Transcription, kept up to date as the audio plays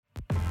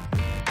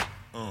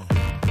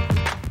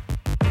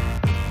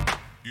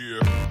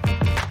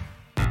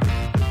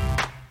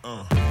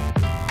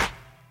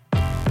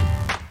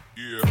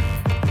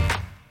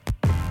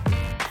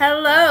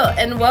Hello,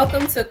 and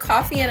welcome to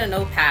Coffee and a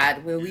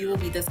Notepad, where we will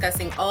be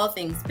discussing all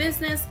things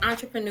business,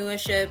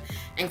 entrepreneurship,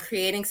 and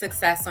creating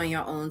success on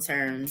your own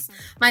terms.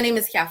 My name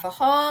is Kiafa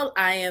Hall.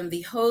 I am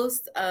the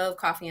host of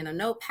Coffee and a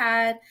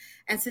Notepad,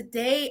 and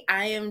today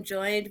I am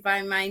joined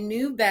by my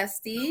new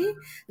bestie,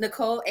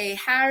 Nicole A.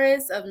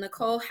 Harris of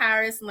Nicole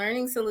Harris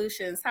Learning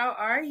Solutions. How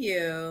are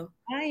you?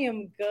 I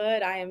am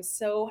good. I am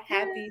so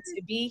happy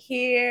to be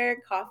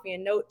here. Coffee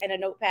and a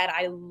notepad.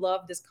 I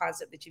love this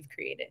concept that you've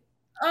created.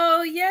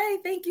 Oh, yay.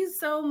 Thank you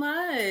so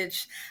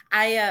much.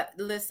 I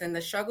listen,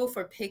 the struggle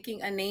for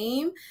picking a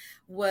name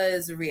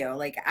was real.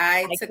 Like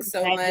I I took can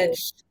so imagine.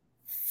 much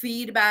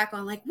feedback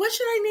on like what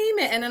should I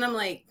name it? And then I'm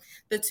like,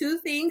 the two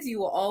things you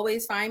will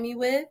always find me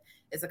with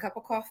is a cup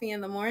of coffee in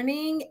the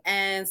morning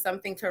and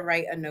something to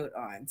write a note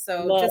on.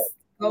 So Love, just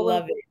go with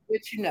love it.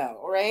 what you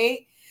know, right?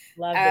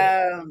 Love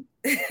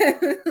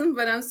it.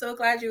 But I'm so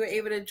glad you were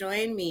able to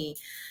join me.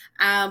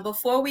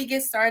 Before we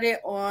get started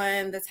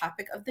on the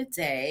topic of the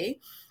day,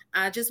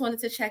 I just wanted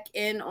to check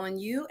in on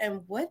you and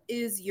what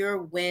is your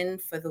win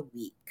for the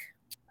week?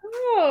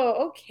 Oh,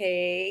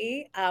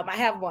 okay. I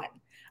have one.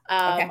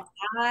 Okay. Um,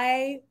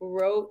 I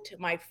wrote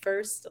my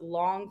first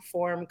long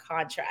form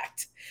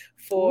contract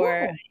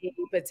for Ooh. a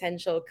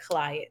potential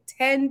client.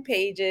 10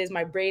 pages.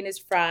 My brain is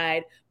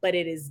fried, but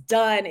it is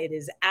done. It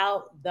is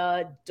out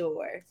the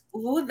door.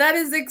 Ooh, that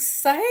is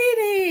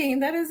exciting.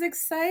 That is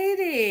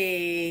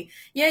exciting.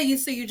 Yeah,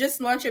 you just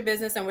launched your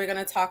business and we're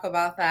going to talk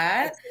about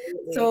that.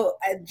 Absolutely. So,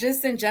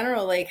 just in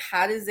general, like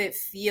how does it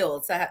feel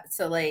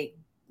to like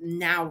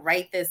now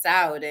write this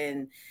out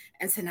and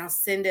to now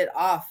send it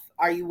off?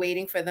 Are you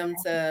waiting for them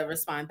to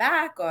respond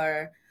back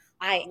or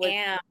I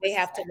am. They what's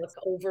have to look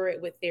over it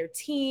with their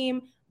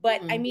team.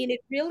 But I Mhm. mean,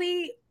 it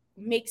really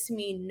makes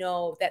me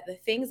know that the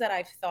things that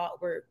I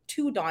thought were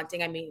too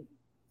daunting, I mean,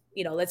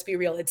 let's be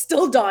real, it's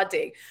still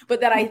daunting, but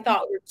that I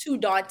thought were too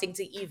daunting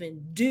to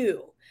even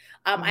do.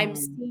 I'm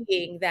Mhm.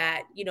 seeing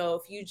that,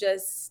 if you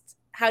just,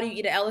 how do you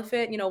eat an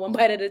elephant? One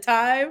bite at a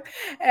time.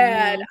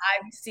 And Mhm.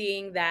 I'm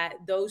seeing that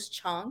those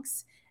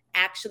chunks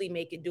actually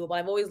make it doable.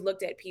 I've always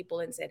looked at people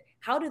and said,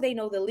 how do they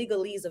know the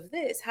legalese of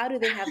this? How do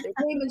they have their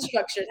payment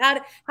structures?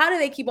 How do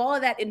they keep all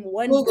of that in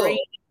one brain? Google.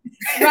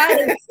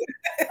 Right.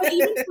 But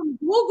even from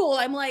Google,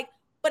 I'm like,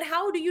 but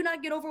how do you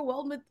not get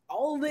overwhelmed with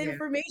all the Yeah.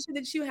 information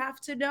that you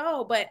have to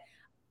know? But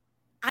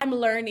I'm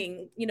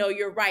learning,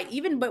 you're right.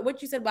 Even but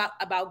what you said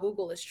about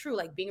Google is true,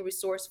 like being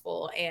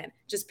resourceful and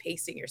just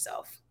pacing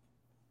yourself.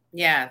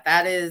 Yeah,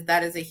 that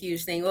is a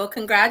huge thing. Well, Thank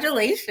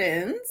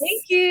congratulations.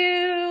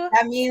 you.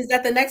 That means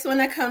that the next one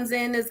that comes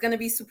in is going to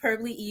be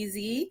superbly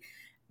easy.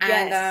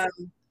 And Yes.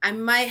 I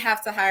might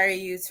have to hire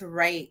you to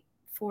write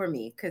for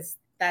me because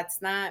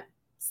it's not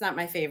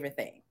my favorite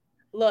thing.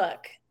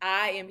 Look,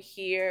 I am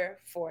here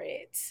for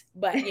it.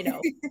 But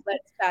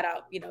let's shout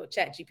out,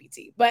 Chat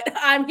GPT. But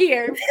I'm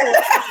here for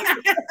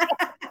it.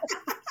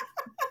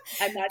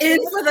 I'm not In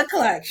saying for the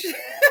clutch.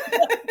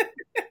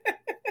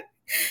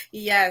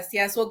 Yes,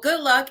 yes. Well,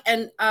 good luck.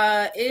 And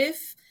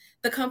if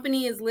the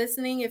company is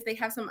listening, if they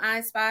have some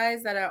I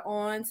spies that are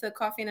on to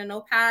Coffee and a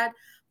Notepad,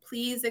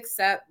 please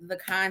accept the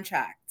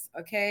contract.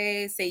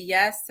 Okay. Say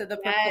yes to the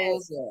yes.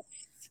 proposal.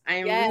 I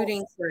am rooting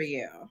Yes. for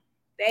you.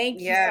 Thank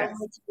you so Yes.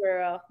 much,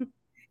 girl.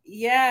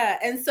 Yeah.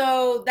 And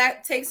so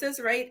that takes us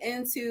right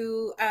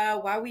into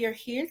why we are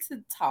here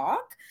to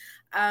talk.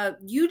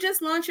 You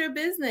just launched your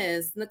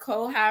business,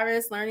 Nicole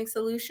Harris Learning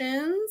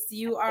Solutions.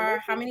 You are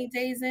how Absolutely. many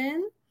days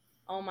in?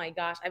 Oh my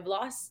gosh, I've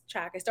lost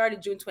track. I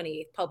started June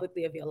 28th,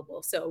 publicly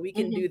available. So we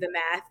can do Mhm. the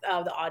math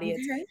of the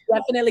audience. Okay.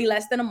 Definitely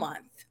less than a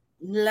month.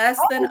 Less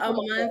than a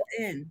month Almost.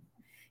 in.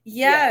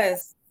 Yes.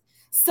 Yes.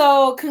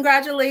 So,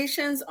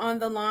 congratulations on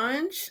the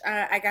launch.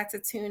 I got to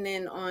tune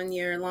in on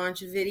your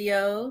launch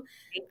video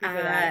Thank you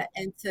for that.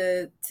 and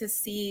to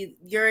see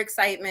your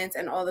excitement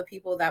and all the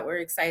people that were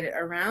excited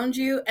around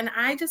you. And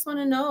I just want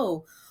to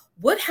know,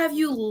 what have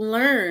you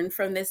learned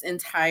from this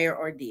entire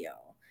ordeal?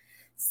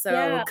 So,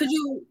 Yeah. could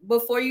you,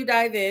 before you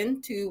dive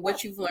into Yeah,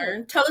 what you've sure.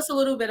 learned, tell us a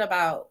little bit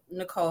about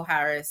Nicole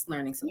Harris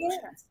Learning Yeah,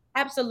 Solutions?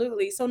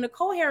 absolutely. So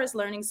Nicole Harris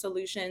Learning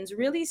Solutions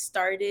really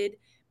started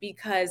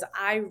because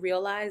I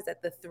realized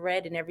that the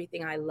thread in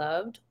everything I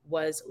loved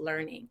was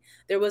learning.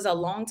 There was a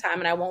Mhm. long time,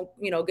 and I won't,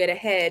 get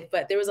ahead,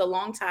 but there was a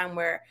long time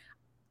where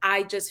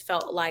I just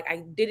felt like I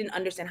didn't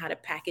understand how to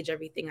package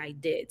everything I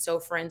did. So,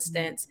 for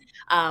instance,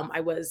 I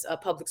was a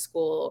public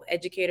school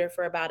educator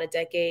for about a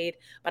decade,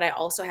 but I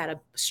also had a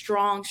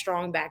strong,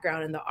 strong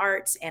background in the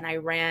arts, and I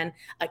ran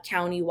a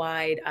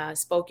countywide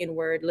spoken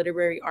word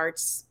literary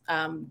arts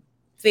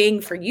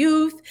thing for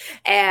youth. Mhm.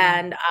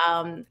 And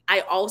I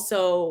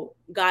also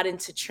got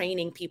into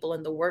training people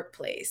in the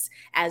workplace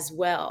as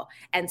well.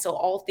 And so,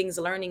 all things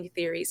learning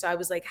theory. So, I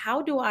was like,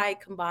 how do I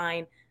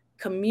combine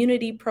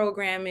community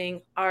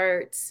programming,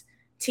 arts,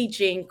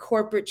 teaching,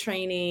 corporate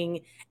training,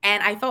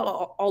 and I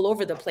felt all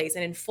over the place.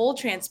 And in full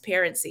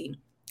transparency,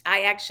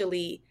 I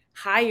actually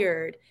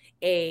hired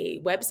a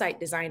website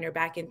designer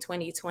back in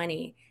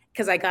 2020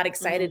 because I got Mhm.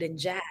 excited and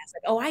jazzed.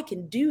 Like, oh, I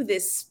can do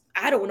this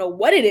I don't know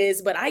what it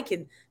is, but I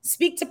can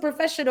speak to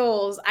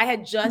professionals. I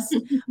had just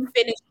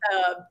finished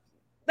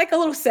like a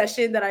little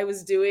session that I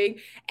was doing,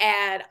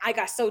 and I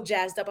got so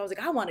jazzed up. I was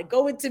like, I want to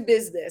go into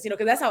business,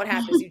 because that's how it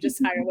happens. You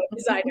just hire a web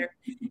designer.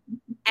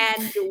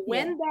 And Yeah.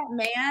 when that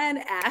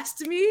man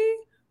asked me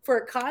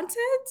for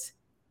content,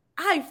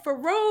 I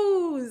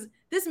froze.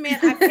 This man,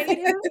 I paid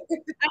him.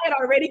 I had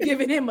already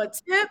given him a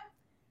tip,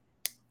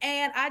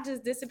 and I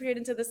just disappeared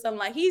into the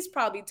sunlight. He's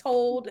probably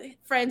told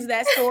friends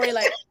that story,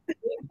 like,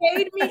 he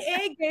paid me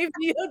and gave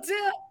me a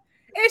tip,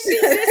 and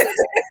she disappeared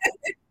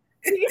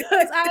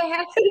because I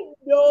had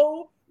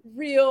no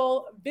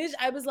real vision.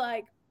 I was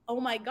like, oh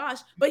my gosh.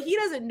 But he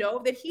doesn't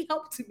know that he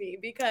helped me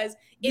because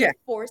Yeah. it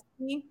forced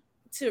me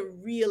to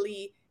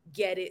really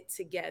get it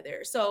together.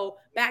 So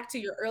back to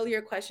your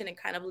earlier question and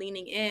kind of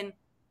leaning in,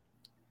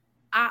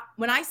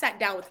 when I sat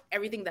down with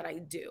everything that I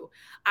do,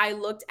 I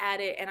looked at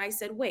it and I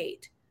said,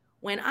 wait,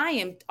 when I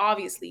am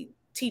obviously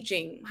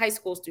teaching high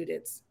school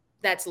students,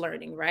 that's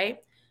learning, right?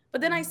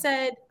 But then I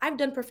said, I've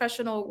done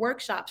professional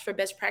workshops for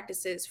best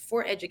practices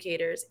for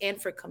educators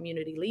and for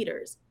community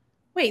leaders.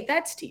 Wait,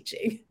 that's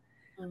teaching.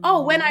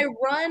 Oh, when Mhm. I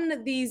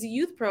run these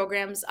youth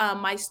programs,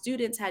 my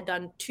students had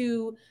done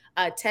two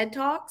TED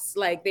Talks,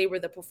 like they were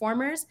the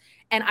performers,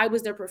 and I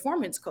was their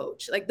performance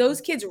coach. Like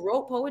those kids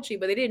wrote poetry,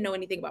 but they didn't know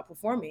anything about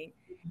performing.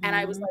 And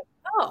I was Mhm. like,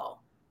 oh,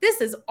 this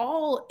is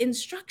all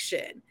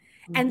instruction.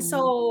 And Mhm.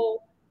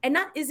 so, and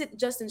not is it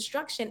just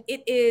instruction,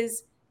 it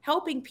is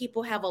helping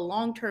people have a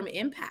long term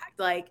impact.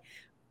 Like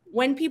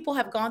when people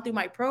have gone through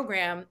my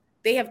program,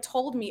 they have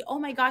told me, oh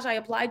my gosh, I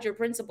applied your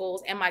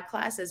principles and my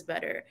class is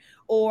better.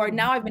 Or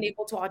now I've been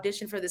able to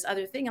audition for this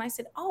other thing. And I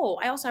said, oh,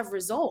 I also have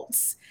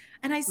results.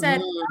 And I said,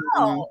 Mhm.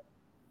 oh,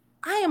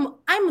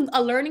 I'm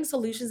a learning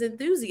solutions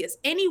enthusiast.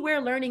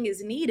 Anywhere learning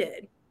is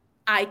needed,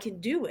 I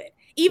can do it.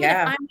 Even if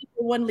Yeah. I'm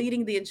the one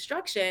leading the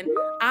instruction,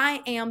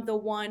 I am the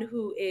one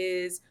who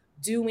is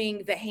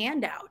doing the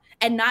handout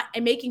and not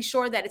and making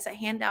sure that it's a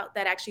handout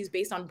that actually is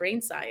based on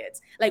brain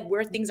science, like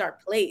where things are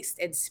placed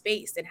and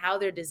spaced and how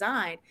they're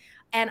designed.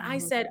 And I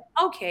Mhm. said,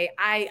 okay,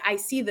 I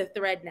see the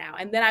thread now.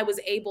 And then I was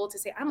able to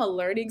say, I'm a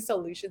learning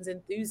solutions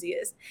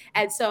enthusiast.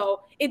 And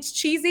so it's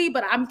cheesy,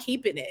 but I'm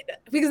keeping it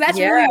because that's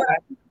Yeah. really what I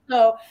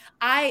so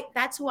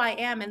that's who I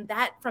am. And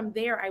that from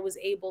there, I was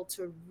able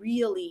to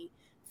really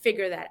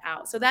figure that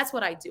out. So that's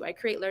what I do. I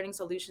create learning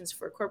solutions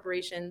for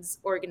corporations,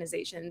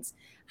 organizations,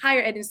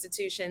 higher ed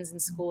institutions, and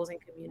schools and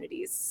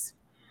communities.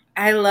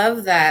 I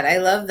love that. I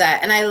love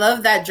that. And I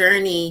love that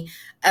journey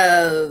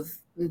of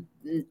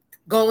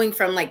going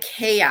from like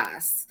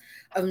chaos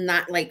of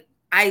not like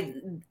I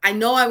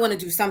know I want to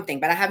do something,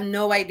 but I have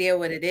no idea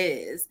what it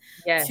is,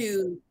 Yes,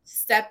 to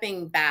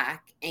stepping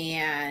back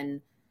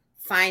and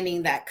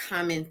finding that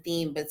common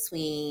theme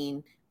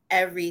between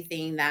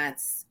everything that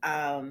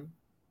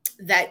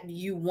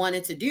you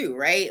wanted to do,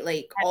 right?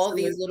 Like all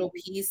these absolutely. little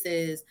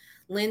pieces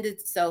lend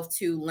itself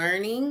to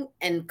learning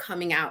and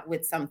coming out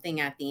with something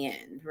at the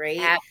end,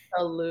 right?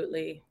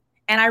 Absolutely.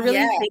 And I Yeah.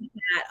 really think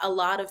that a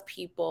lot of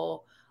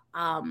people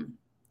um,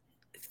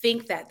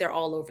 think that they're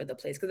all over the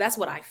place because that's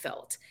what I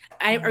felt.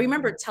 I Mhm.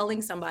 remember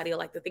telling somebody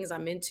like the things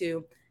I'm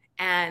into,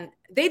 and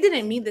they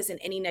didn't mean this in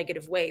any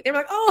negative way. They were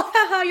like, "Oh,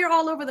 haha, you're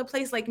all over the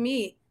place like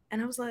me,"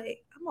 and I was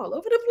like, "I'm all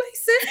over the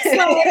place, sis.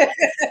 Like,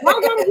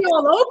 why gotta be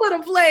all over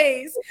the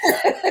place?"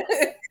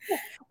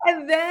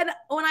 And then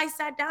when I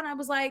sat down, I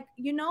was like,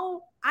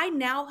 I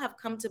now have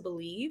come to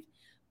believe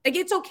like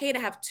it's okay to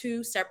have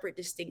two separate,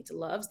 distinct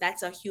loves.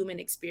 That's a human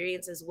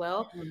experience as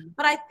well. Mhm.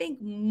 But I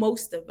think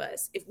most of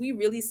us, if we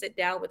really sit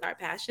down with our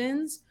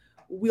passions,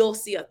 we'll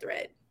see a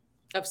thread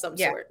of some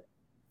Yeah. sort.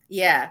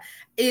 Yeah.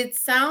 It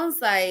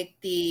sounds like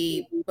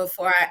the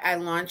before I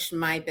launched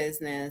my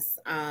business,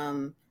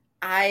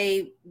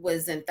 I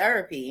was in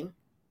therapy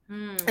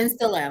and Hmm.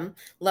 still am.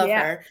 Love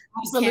Yeah, her.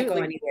 She can't go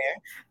absolutely.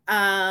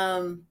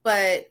 anywhere.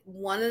 But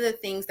one of the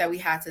things that we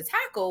had to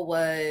tackle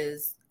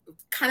was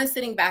kind of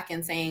sitting back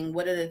and saying,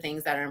 what are the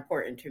things that are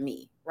important to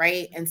me?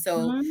 Right. And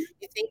so Mhm.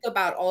 you think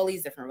about all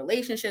these different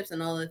relationships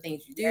and all the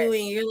things you do, and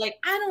Yes, you're like,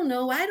 I don't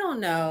know, I don't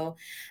know.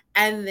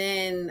 And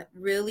then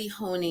really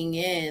honing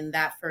in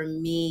that for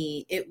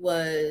me, it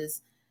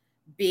was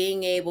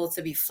being able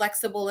to be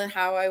flexible in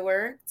how I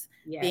worked,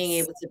 being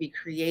yes. able to be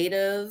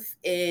creative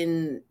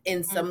in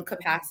Mm, some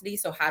capacity.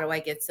 So how do I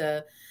get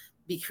to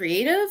be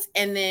creative,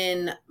 and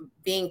then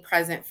being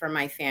present for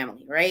my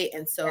family, right?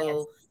 And yes,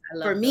 so I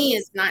for love me,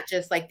 those. it's not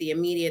just like the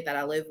immediate that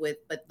I live with,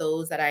 but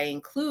those that I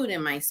include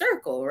in my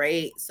circle,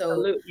 right? So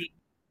Absolutely.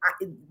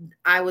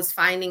 I, I was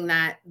finding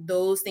that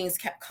those things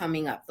kept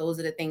coming up. Those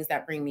are the things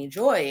that bring me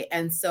joy.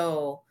 And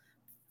so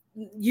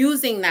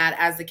using that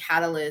as a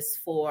catalyst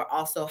for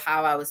also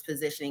how I was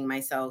positioning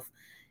myself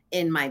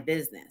in my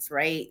business,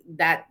 right?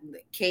 That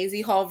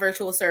KZ Hall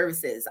Virtual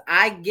Services,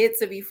 I get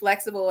to be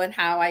flexible in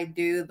how I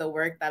do the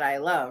work that I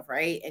love,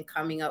 right? And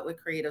coming up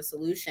with creative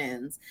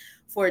solutions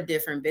for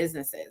different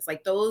businesses.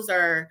 Like those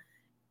are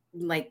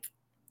like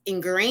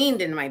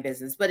ingrained in my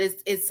business, but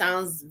it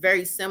sounds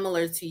very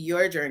similar to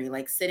your journey,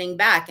 like sitting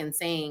back and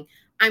saying,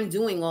 I'm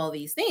doing all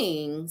these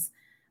things,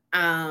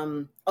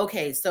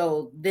 okay,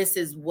 so this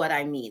is what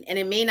I mean. And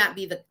it may not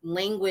be the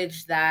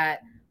language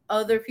that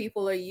other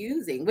people are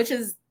using, which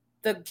is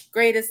the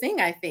greatest thing,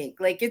 I think.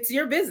 Like, it's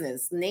your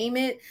business. Name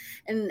it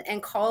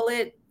and call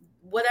it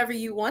whatever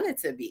you want it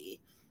to be.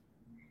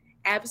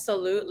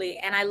 Absolutely.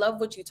 And I love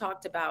what you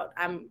talked about.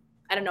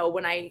 I don't know,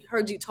 when I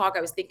heard you talk,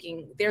 I was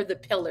thinking they're the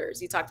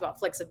pillars. You talked about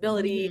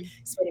flexibility, Mhm.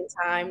 spending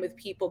time with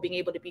people, being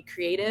able to be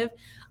creative.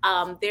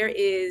 There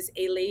is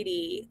a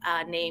lady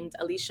named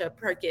Alicia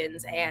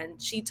Perkins,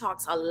 and she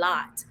talks a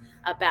lot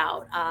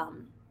about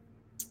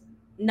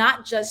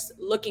not just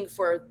looking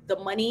for the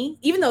money,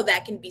 even though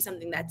that can be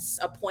something that's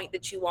a point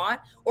that you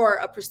want or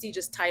a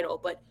prestigious title,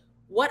 but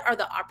what are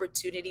the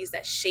opportunities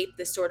that shape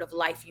the sort of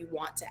life you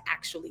want to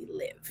actually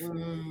live?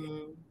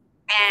 Mm.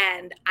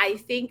 And I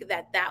think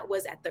that that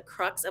was at the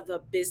crux of the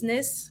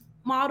business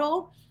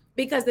model,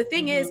 because the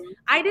thing is, Mhm.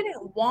 I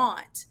didn't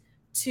want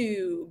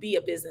to be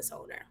a business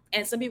owner.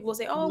 And some people will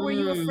say, "Oh, were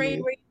you afraid?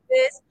 Mm. Were you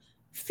this?"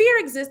 Fear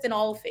exists in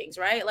all things,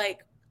 right?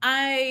 Like,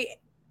 I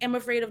am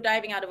afraid of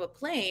diving out of a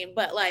plane,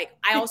 but like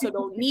I also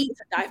don't need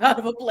to dive out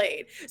of a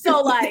plane.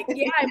 So like,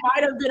 yeah, I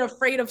might have been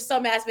afraid of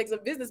some aspects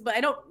of business, but I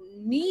don't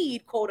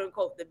need quote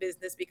unquote the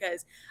business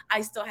because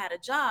I still had a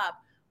job.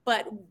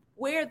 But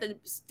where the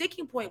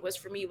sticking point was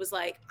for me was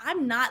like,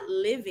 I'm not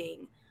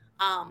living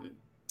um,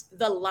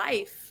 the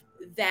life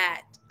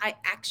that I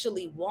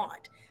actually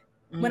want.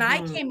 When I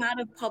Mhm. came out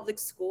of public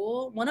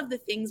school, one of the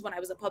things when I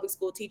was a public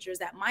school teacher is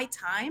that my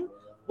time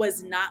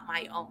was not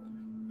my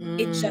own.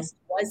 It Mm. just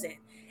wasn't.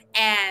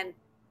 And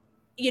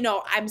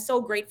I'm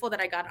so grateful that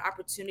I got an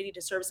opportunity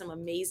to serve some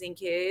amazing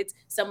kids.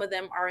 Some of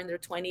them are in their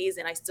 20s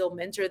and I still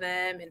mentor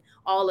them and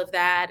all of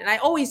that. And I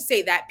always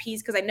say that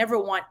piece because I never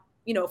want,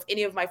 if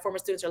any of my former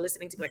students are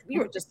listening to be like, we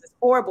were just this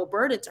horrible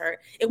burden to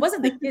her. It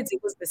wasn't the kids,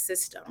 it was the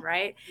system,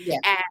 right? Yeah.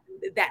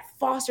 And that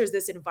fosters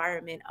this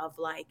environment of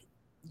like,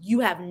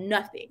 you have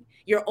nothing.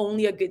 You're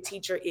only a good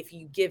teacher if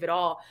you give it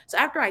all. So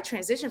after I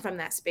transitioned from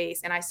that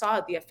space and I saw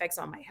the effects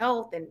on my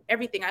health and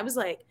everything, I was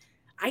like,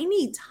 I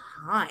need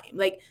time.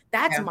 Like,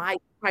 that's Yeah. my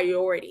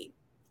priority,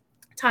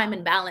 time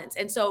and balance.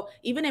 And so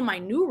even in my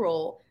new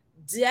role,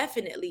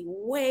 definitely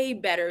way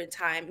better in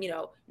time.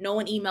 No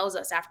one emails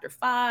us after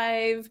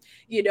 5.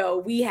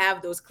 We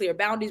have those clear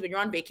boundaries. When you're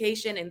on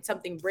vacation and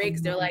something breaks,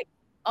 they're Mhm. like,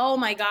 oh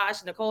my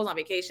gosh, Nicole's on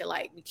vacation.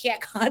 Like, we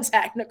can't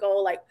contact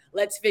Nicole. Like,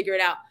 let's figure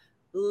it out.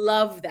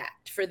 Love that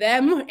for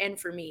them and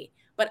for me.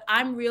 But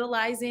I'm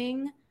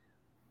realizing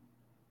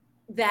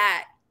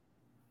that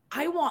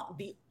I want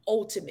the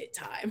ultimate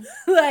time.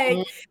 Like,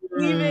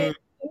 even Mhm.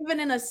 even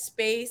in a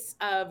space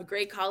of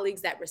great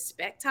colleagues that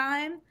respect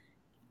time,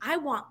 I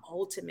want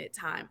ultimate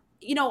time.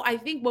 I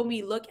think when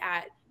we look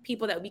at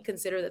people that we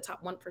consider the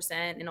top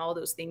 1% and all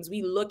those things,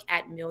 we look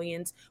at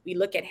millions, we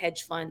look at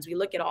hedge funds, we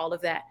look at all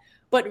of that.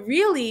 But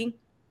really,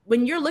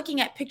 when you're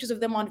looking at pictures of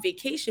them on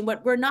vacation,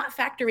 what we're not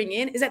factoring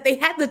in is that they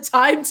had the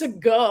time to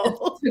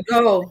go. To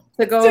go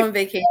To on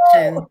vacation.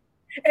 go.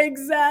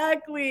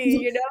 Exactly,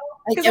 Like,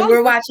 because and all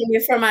we're watching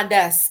it from our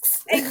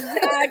desks.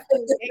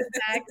 exactly,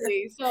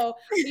 exactly. So,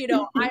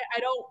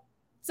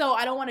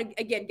 I don't want to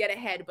again get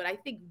ahead, but I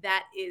think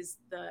that is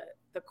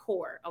the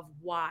core of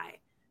why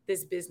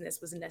this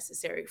business was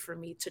necessary for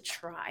me to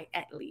try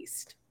at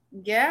least.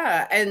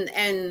 Yeah,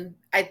 and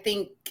I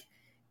think,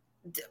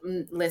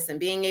 listen,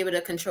 being able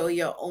to control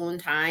your own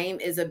time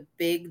is a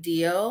big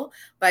deal,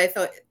 but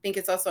think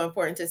it's also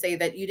important to say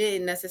that you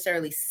didn't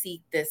necessarily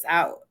seek this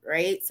out,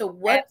 right? So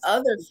what other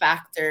Absolutely.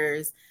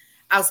 factors,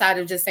 outside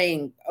of just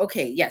saying,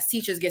 okay, yes,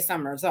 teachers get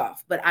summers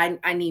off, but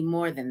I need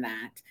more than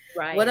that. What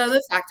Right. other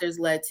factors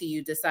led to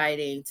you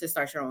deciding to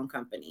start your own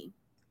company?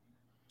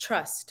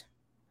 Trust.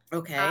 I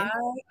Okay.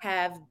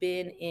 have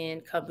been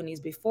in companies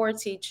before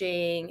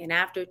teaching and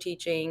after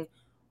teaching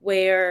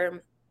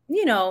where,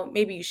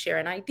 maybe you share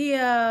an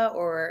idea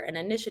or an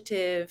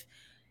initiative.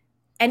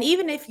 And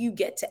even if you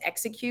get to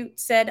execute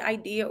said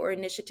idea or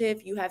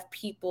initiative, you have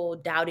people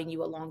doubting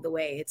you along the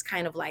way. It's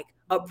kind of like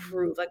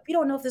approve, like, we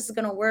don't know if this is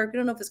going to work. We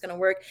don't know if it's going to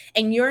work.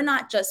 And you're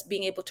not just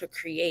being able to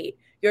create,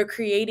 you're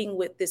creating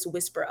with this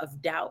whisper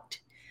of doubt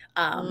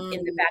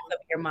in the Mm. back of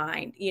your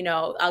mind.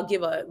 I'll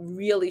give a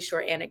really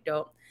short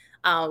anecdote.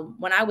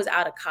 When I was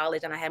out of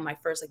college and I had my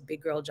first like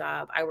big girl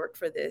job, I worked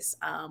for this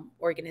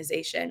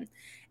organization,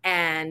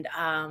 and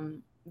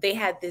they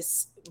had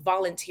this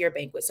volunteer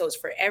banquet. So it's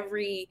for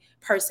every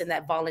person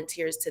that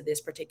volunteers to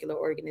this particular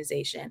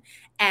organization.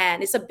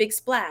 And it's a big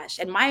splash.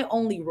 And my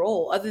only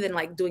role, other than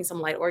like doing some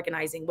light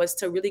organizing, was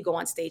to really go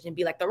on stage and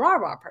be like the rah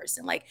rah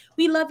person. Like,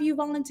 we love you,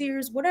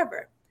 volunteers,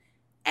 whatever.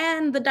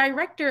 And the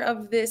director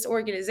of this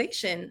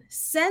organization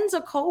sends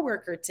a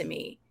coworker to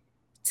me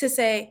to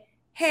say,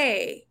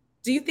 hey,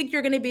 do you think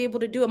you're going to be able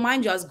to do it?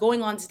 Mind you, I was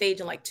going on stage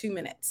in like 2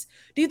 minutes.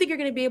 Do you think you're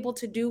going to be able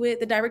to do it?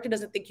 The director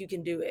doesn't think you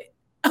can do it.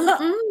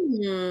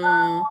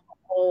 Mm-mm.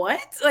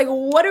 What? Like,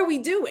 what are we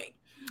doing?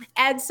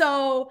 And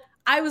so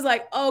I was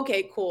like,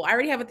 okay, cool. I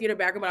already have a theater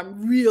background, but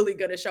I'm really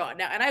gonna show it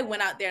now. And I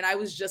went out there and I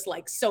was just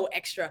like so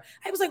extra.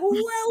 I was like,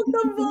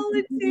 welcome,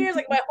 volunteers.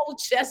 Like, my whole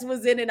chest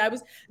was in it. And I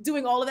was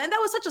doing all of that. And that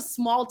was such a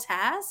small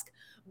task,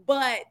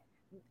 but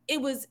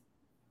it was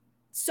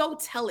so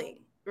telling,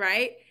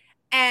 right?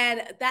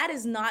 And that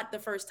is not the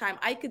first time.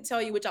 I could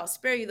tell you, which I'll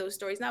spare you those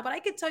stories now, but I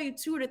could tell you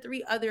 2 to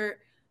 3 other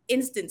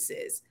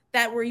instances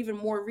that were even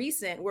more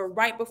recent, where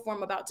right before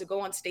I'm about to go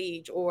on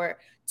stage or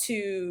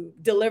to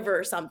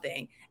deliver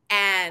something.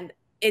 And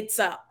it's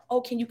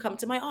oh, can you come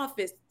to my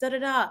office? Da da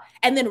da.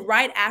 And then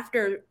right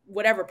after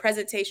whatever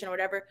presentation or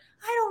whatever,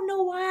 I don't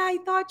know why I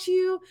thought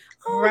you,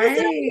 oh, you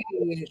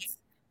did. Right.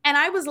 And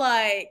I was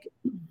like,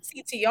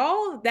 see, to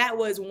y'all, that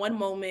was one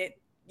moment.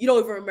 You don't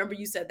even remember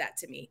you said that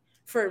to me.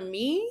 For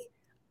me,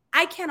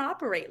 I can't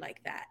operate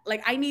like that.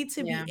 Like, I need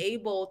to be Yeah.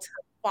 able to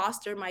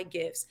foster my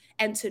gifts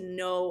and to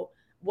know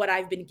what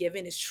I've been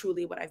given is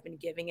truly what I've been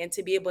giving, and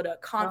to be able to Oh,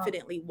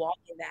 confidently walk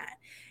in that,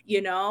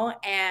 you know?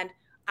 And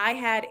I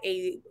had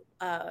a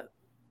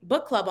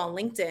book club on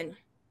LinkedIn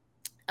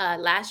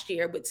last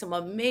year with some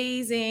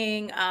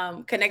amazing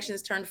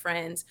connections turned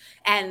friends.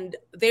 And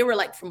they were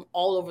like from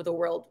all over the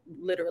world,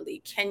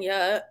 literally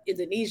Kenya,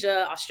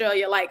 Indonesia,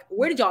 Australia. Like,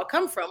 where did y'all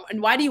come from?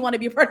 And why do you want to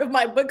be a part of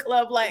my book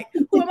club? Like,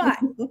 who am I?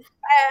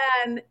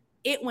 And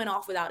it went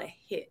off without a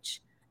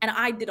hitch. And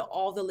I did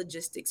all the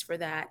logistics for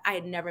that. I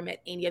had never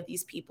met any of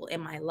these people in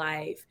my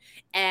life.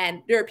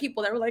 And there are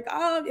people that were like,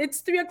 oh,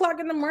 it's 3 o'clock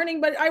in the morning,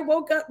 but I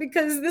woke up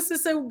because this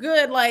is so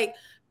good. Like,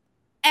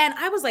 and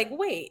I was like,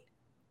 wait,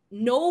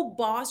 no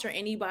boss or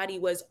anybody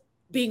was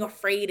being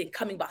afraid and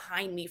coming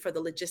behind me for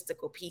the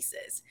logistical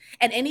pieces.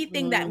 And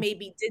anything that mm,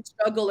 maybe did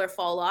struggle or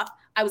fall off,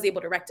 I was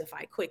able to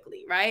rectify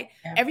quickly, right?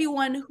 yeah.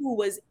 Everyone who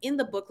was in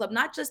the book club,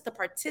 not just the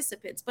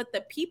participants, but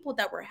the people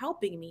that were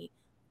helping me,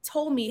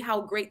 told me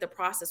how great the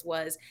process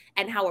was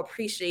and how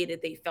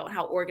appreciated they felt,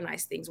 how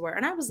organized things were.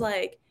 And I was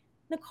like,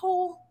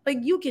 Nicole, like,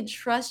 you can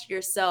trust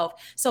yourself.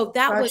 So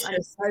that was, Trust I'm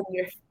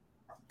yourself.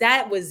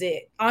 that was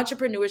it.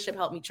 Entrepreneurship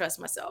helped me trust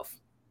myself.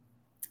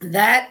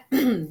 That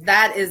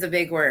that is a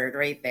big word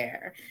right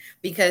there,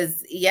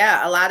 because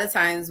yeah, a lot of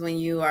times when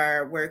you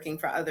are working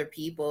for other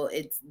people,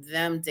 it's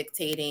them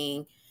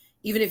dictating.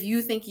 Even if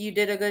you think you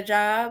did a good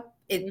job,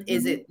 Mhm.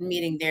 it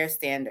meeting their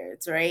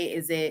standards, right?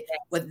 Is it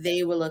what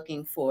they were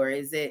looking for?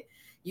 Is it,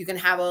 you can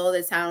have all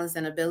the talents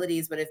and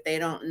abilities, but if they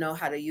don't know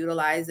how to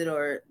utilize it,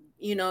 or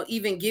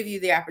even give you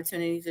the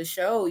opportunity to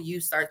show,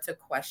 you start to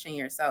question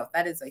yourself.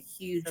 That is a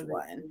huge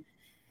one.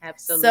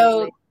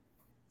 Absolutely. So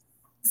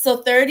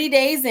Absolutely. 30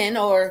 days in,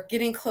 or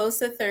getting close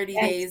to 30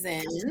 Yes. days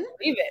in,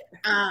 Believe it.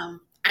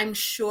 I'm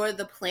sure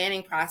the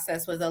planning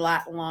process was a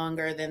lot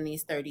longer than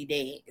these 30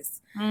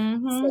 days.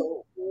 Mhm.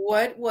 So,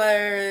 what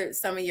were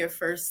some of your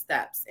first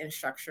steps in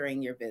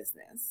structuring your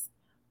business?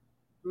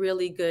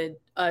 Really good,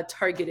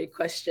 targeted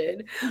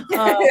question.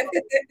 Uh,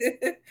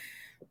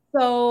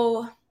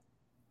 so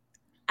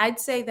I'd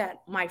say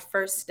that my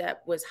first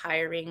step was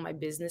hiring my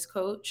business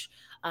coach.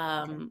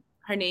 Okay.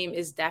 Her name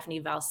is Daphne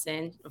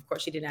Valsin. Of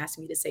course, she didn't ask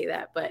me to say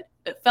that, but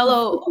a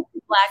fellow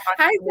Black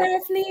Hi, entrepreneur.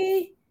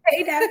 Daphne.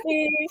 Hey,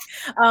 Daphne.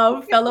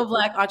 Fellow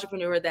Black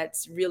entrepreneur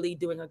that's really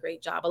doing a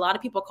great job. A lot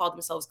of people call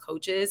themselves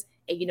coaches,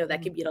 and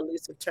that can be an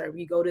elusive term.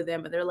 You go to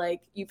them and they're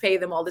like, you pay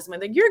them all this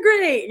money, like, you're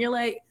great. And you're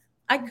like,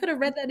 I could have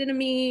read that in a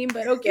meme,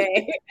 but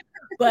okay.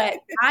 But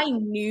I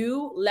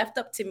knew, left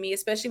up to me,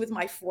 especially with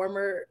my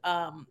former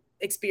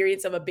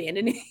experience of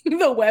abandoning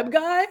the web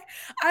guy,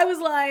 I was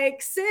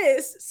like,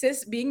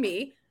 sis being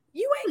me,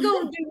 you ain't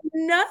gonna do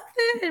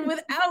nothing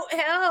without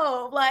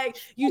help. Like,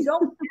 you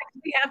don't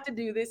actually have to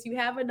do this. You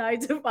have a 9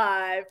 to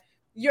 5.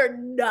 You're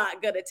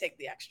not gonna take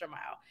the extra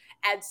mile.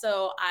 And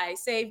so I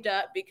saved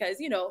up because,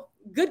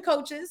 good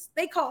coaches,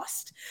 they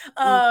cost.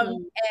 Um,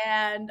 Mhm.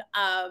 and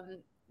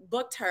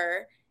booked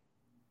her,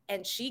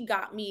 and she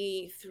got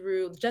me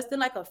through just in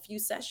like a few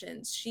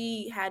sessions.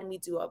 She had me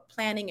do a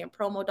planning and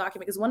promo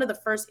document, because one of the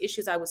first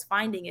issues I was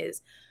finding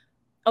is,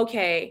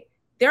 okay,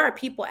 there are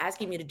people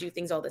asking me to do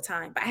things all the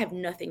time, but I have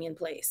nothing in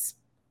place.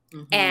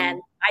 And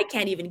Mhm. I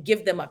can't even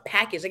give them a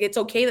package. Like, it's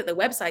okay that the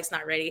website's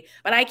not ready,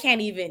 but I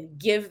can't even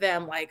give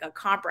them like a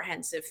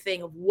comprehensive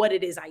thing of what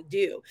it is I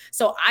do.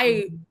 So I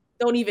Mhm.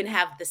 don't even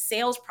have the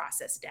sales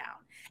process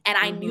down. And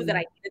I knew that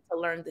I Mhm. needed to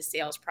learn the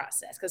sales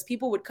process, because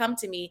people would come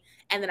to me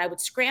and then I would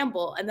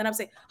scramble, and then I would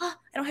say, oh,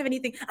 I don't have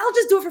anything. I'll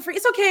just do it for free.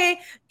 It's okay.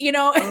 You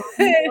know,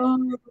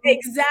 Oh.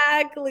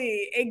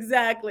 exactly,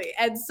 exactly.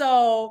 And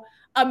so,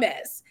 a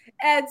mess.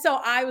 And so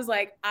I was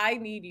like, I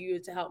need you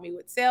to help me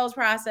with sales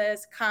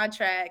process,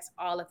 contracts,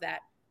 all of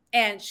that.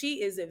 And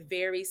she is a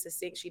very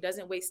succinct. She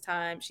doesn't waste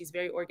time. She's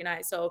very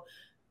organized. So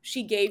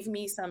she gave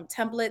me some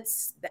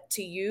templates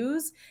to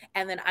use,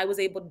 and then I was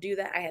able to do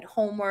that. I had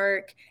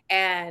homework,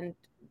 and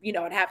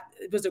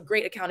it was a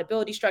great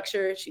accountability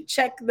structure. She'd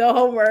check the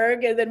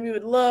homework, and then we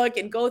would look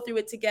and go through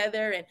it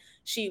together, and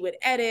she would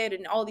edit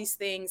and all these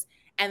things,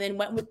 and then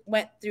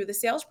went through the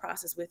sales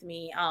process with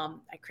me.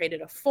 I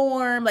created a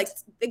form, like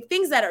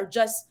things that are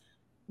just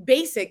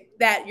basic,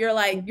 that you're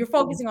Mhm.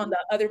 focusing on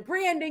the other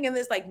branding, and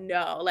it's like,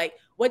 no, like,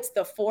 what's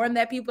the form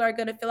that people are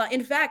going to fill out?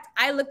 In fact,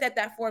 I looked at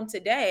that form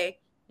today,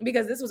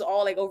 because this was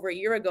all like over a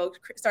year ago,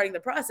 starting the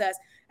process,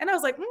 and I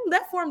was like,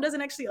 that form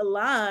doesn't actually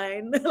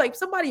align. Like,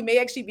 somebody may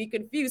actually be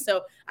confused.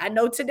 So I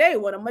know today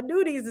one of my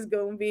duties is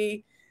going to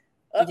be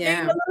updating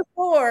Yeah. a little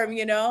form,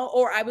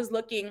 or I was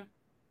looking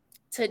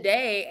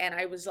today and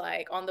I was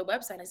like on the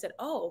website, I said,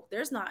 oh,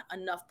 there's not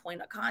enough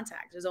point of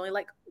contact. There's only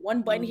like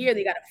one button Mm-hmm. here.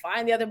 They got to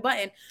find the other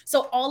button.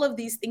 So all of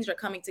these things are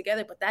coming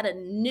together. But that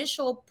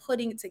initial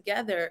putting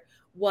together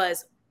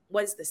was,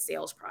 what is the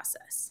sales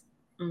process?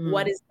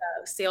 What Mm-hmm. is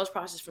the sales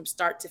process from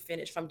start to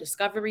finish, from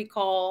discovery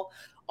call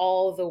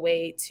all the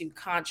way to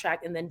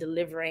contract and then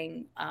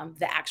delivering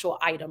the actual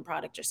item,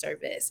 product, or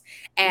service,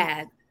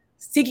 and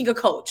seeking a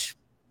coach.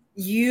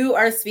 You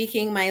are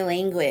speaking my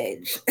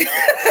language.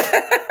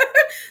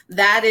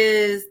 That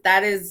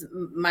is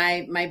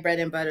my bread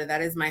and butter.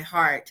 That is my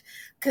heart.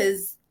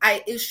 Cause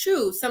it's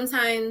true.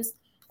 Sometimes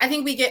I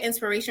think we get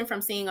inspiration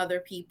from seeing other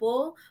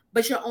people,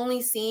 but you're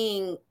only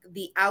seeing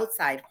the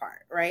outside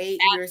part,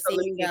 right? You're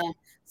seeing Absolutely. them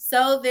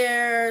sell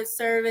their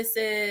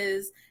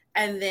services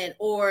and then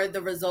or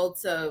the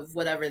results of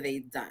whatever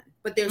they've done.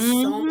 But there's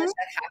so much Hmm.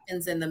 that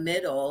happens in the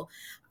middle,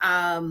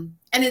 and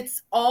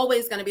it's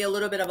always going to be a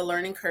little bit of a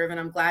learning curve. And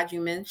I'm glad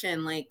you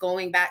mentioned like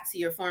going back to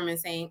your form and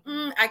saying,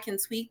 I can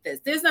tweak this.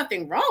 There's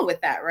nothing wrong with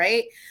that,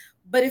 right?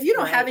 But if you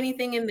don't have Right.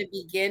 anything in the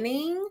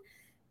beginning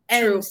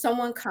and True.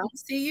 someone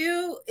comes to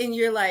you and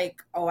you're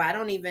like, oh, I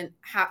don't even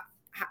how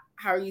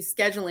are you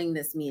scheduling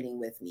this meeting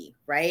with me,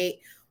 right?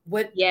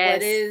 What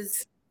Yes.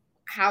 is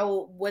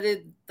what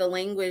is the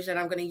language that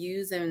I'm going to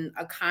use in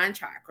a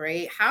contract,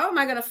 right? How am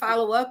I going to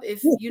follow up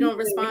if you don't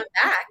respond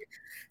back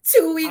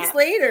 2 weeks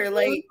later?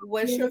 Like,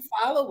 what's your Absolutely.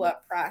 follow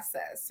up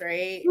process,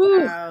 right?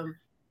 Woo.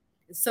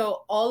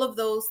 So all of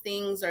those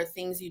things are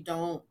things you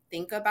don't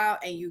think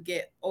about and you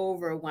get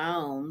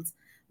overwhelmed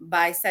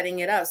by setting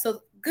it up.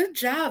 So good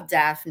job,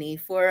 Daphne,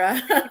 for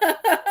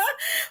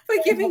for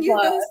giving you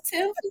those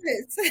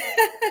templates.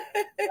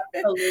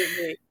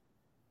 Absolutely.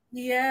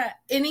 Yeah.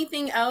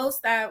 Anything else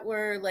that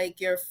were like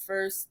your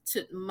first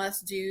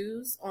must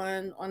do's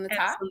on the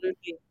top?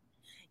 Absolutely.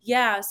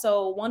 Yeah.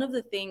 So one of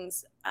the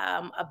things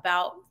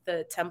about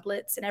the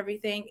templates and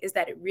everything is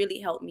that it really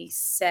helped me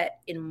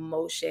set in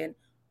motion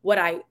what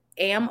I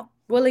am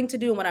willing to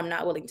do and what I'm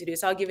not willing to do.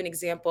 So I'll give an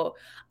example.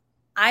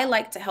 I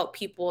like to help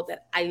people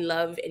that I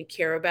love and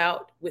care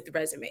about with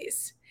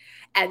resumes.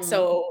 And Mm,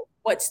 so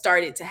what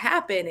started to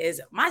happen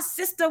is my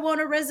sister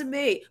want a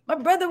resume, my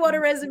brother want a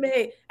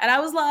resume, and I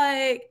was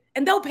like,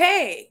 and they'll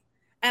pay.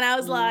 And I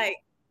was mm, like,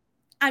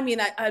 I mean,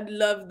 I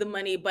love the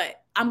money,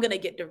 but I'm gonna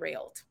get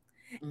derailed.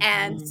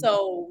 And mhm,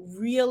 so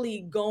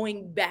really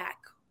going back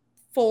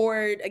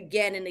forward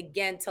again and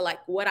again to like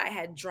what I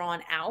had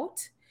drawn out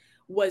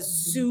was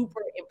mhm,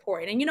 super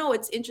important. And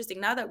it's interesting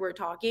now that we're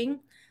talking,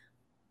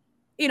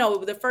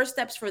 the first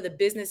steps for the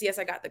business, yes,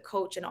 I got the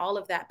coach and all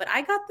of that, but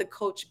I got the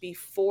coach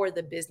before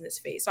the business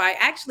phase. So I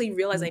actually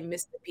realized mhm, I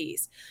missed the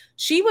piece.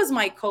 She was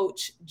my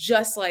coach,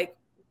 just like,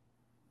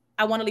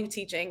 I want to leave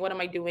teaching. What am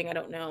I doing? I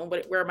don't know.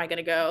 Where am I going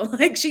to go?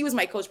 Like, she was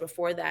my coach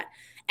before that.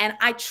 And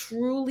I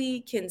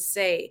truly can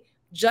say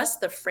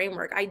just the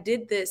framework. I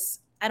did this,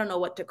 I don't know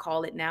what to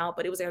call it now,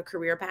 but it was like a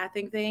career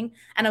pathing thing.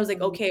 And I was like,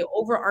 mhm, okay,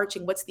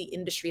 overarching, what's the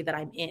industry that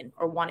I'm in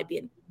or want to be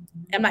in?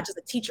 I'm not just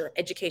a teacher,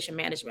 education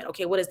management.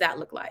 Okay, what does that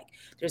look like?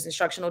 There's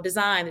instructional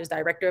design, there's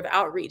director of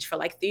outreach for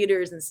like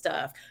theaters and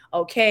stuff.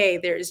 Okay,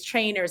 there's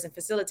trainers and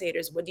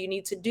facilitators. What do you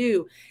need to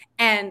do?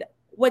 And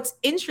what's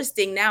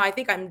interesting now, I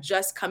think I'm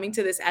just coming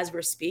to this as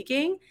we're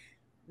speaking.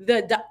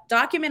 The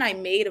document I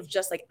made of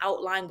just like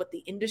outline what the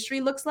industry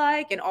looks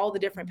like and all the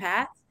different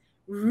paths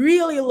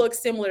really looks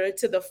similar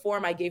to the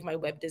form I gave my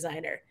web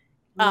designer,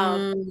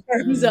 in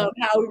terms of mhm,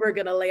 how we were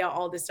going to lay out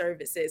all the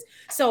services.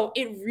 So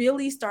it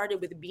really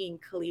started with being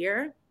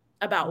clear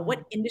about mhm,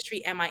 what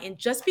industry am I in.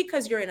 Just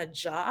because you're in a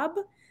job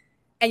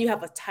and you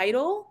have a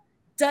title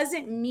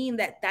doesn't mean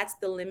that that's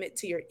the limit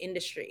to your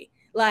industry.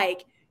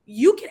 Like,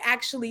 you can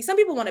actually, some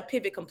people want to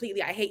pivot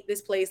completely. I hate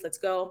this place. Let's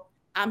go.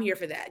 I'm here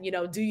for that.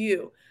 Do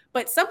you?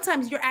 But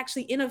sometimes you're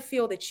actually in a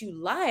field that you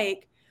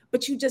like,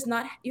 but you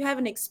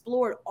haven't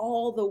explored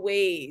all the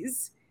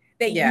ways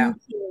that yeah. you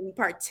can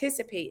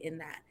participate in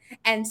that.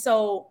 And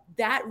so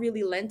that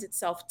really lends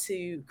itself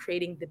to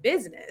creating the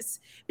business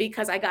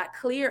because I got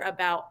clear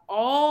about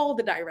all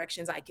the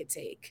directions I could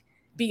take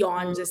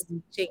beyond just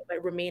Mm. teaching,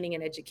 but remaining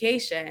in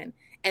education.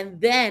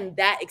 And then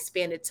that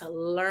expanded to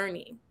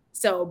learning.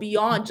 So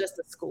beyond just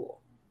the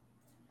school.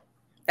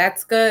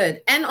 That's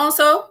good. And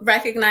also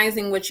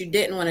recognizing what you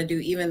didn't want to do,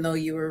 even though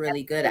you were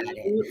really good at it.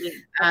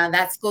 Absolutely.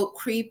 That scope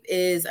creep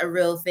is a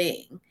real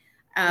thing.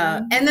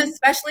 And Mhm.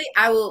 especially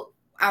I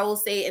will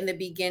say in the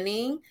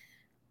beginning,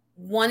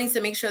 wanting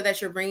to make sure that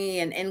you're bringing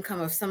an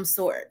income of some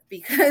sort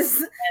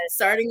because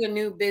starting a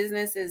new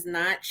business is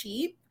not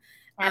cheap.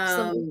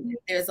 Absolutely.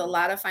 There's a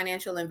lot of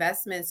financial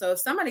investment. So if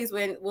somebody's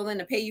willing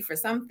to pay you for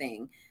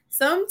something,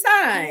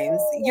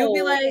 sometimes you'll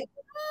be Oh, like,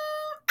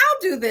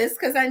 I'll do this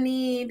because I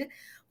need.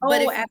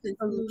 But oh, if you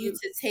continue absolutely.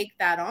 to take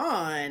that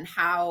on,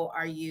 how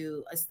are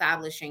you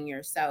establishing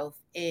yourself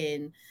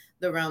in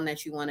the realm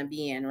that you want to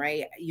be in,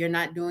 right? You're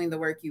not doing the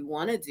work you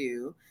want to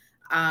do.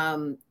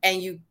 And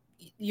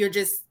you're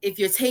just, if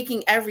you're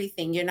taking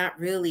everything, you're not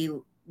really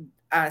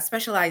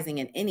specializing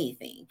in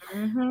anything.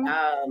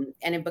 Mhm.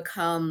 And it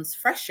becomes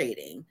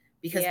frustrating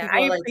because Yeah, people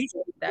I are like,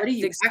 appreciate what that are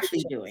you actually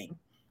distinction. doing?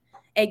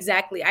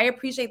 Exactly. I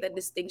appreciate that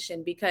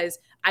distinction because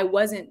I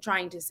wasn't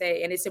trying to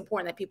say, and it's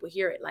important that people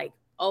hear it like,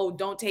 oh,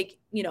 don't take,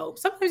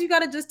 sometimes you got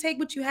to just take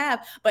what you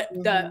have. But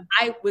Mhm.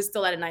 I was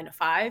still at a 9 to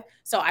 5.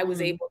 So I was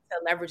Mhm. able to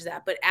leverage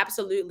that. But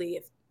absolutely,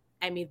 if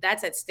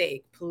that's at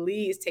stake,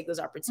 please take those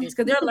opportunities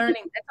because they're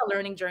learning. That's a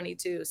learning journey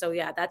too. So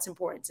yeah, that's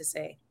important to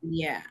say.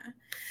 Yeah.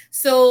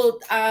 So,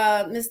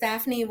 Miss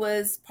Daphne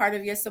was part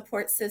of your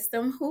support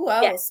system. Who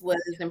Yes. else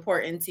was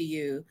important to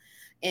you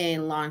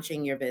in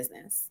launching your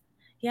business?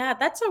 Yeah,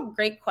 that's a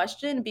great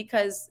question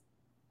because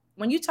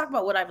when you talk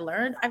about what I've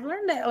learned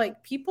that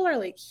like people are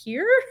like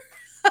here.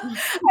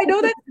 I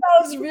know that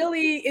sounds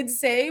really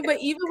insane, but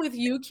even with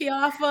you,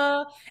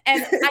 Kiafa,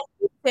 and I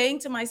keep saying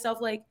to myself,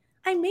 like,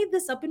 I made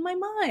this up in my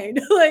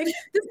mind. Like,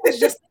 this was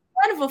just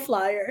kind of a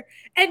flyer.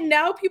 And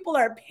now people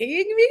are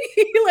paying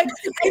me. Like,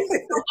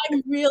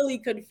 I'm really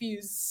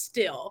confused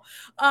still.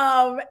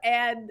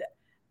 And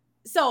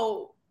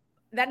so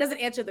that doesn't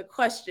answer the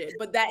question,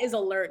 but that is a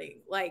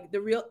learning, like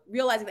the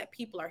realizing that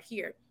people are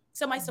here.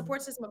 So my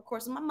support system, of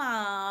course, is my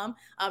mom.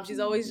 She's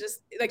always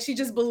just like she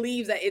just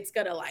believes that it's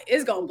gonna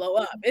blow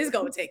up, it's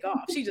gonna take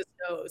off. She just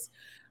knows.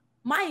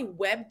 My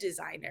web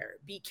designer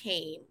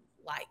became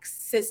like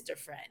sister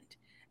friend.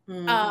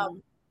 Um,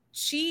 Mm.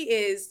 she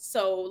is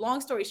so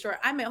long story short,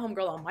 I met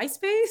homegirl on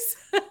MySpace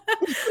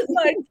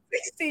like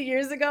 60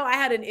 years ago. I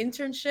had an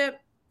internship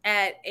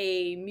at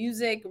a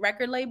music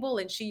record label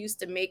and she used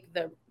to make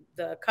the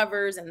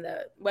covers and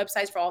the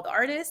websites for all the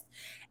artists.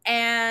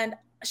 And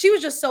she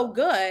was just so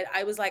good.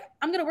 I was like,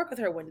 I'm gonna work with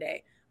her one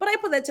day. But I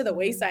put that to the Mhm.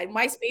 wayside.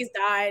 MySpace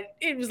died.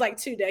 It was like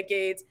 2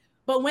 decades.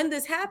 But when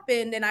this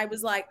happened and I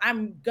was like,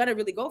 I'm gonna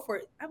really go for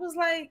it, I was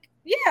like,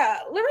 yeah,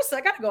 Larissa,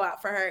 I gotta go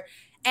out for her.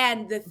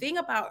 And the thing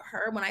about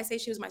her, when I say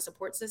she was my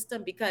support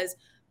system, because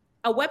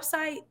a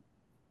website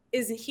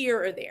is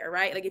here or there,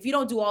 right? Like if you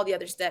don't do all the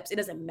other steps, it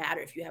doesn't matter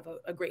if you have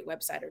a great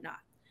website or not.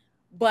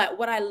 But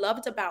what I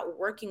loved about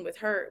working with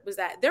her was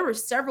that there were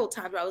several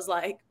times where I was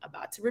like,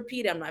 about to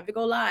repeat it, I'm not even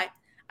gonna lie.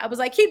 I was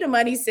like, keep the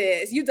money,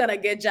 sis. You've done a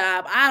good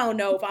job. I don't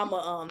know if I'm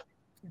gonna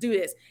do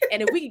this.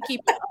 And if we could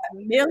keep it a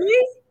milli,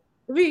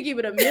 if we could keep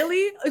it a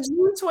milli,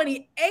 June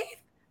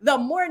 28th, the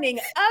morning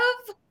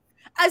of,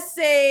 I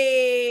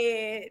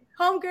said,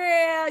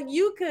 homegirl,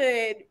 you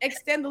could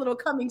extend the little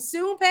coming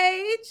soon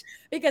page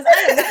because I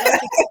am not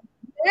launching.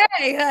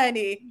 Hey,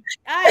 honey,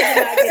 I did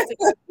not get to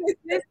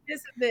this, and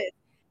this.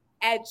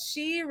 And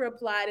she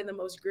replied in the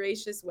most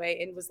gracious way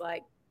and was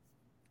like,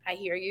 I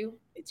hear you.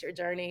 It's your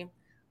journey,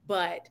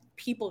 but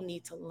people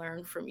need to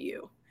learn from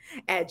you.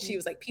 And she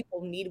was like,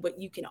 people need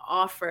what you can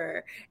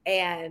offer.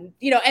 And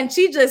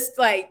she just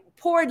like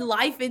poured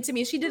life into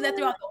me. And she did that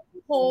throughout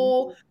the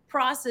whole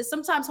process.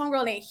 Sometimes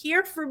homegirl ain't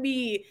here for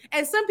me.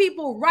 And some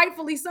people,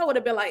 rightfully so, would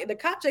have been like, the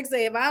cop check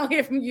say, if I don't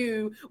hear from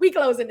you, we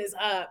closing this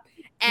up.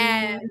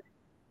 And Mhm.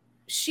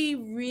 she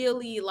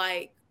really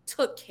like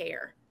took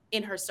care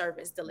in her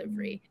service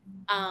delivery.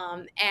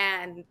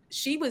 And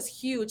she was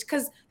huge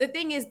because the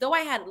thing is, though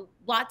I had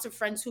lots of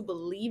friends who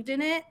believed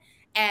in it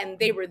and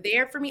they were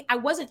there for me, I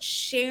wasn't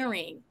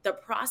sharing the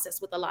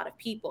process with a lot of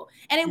people.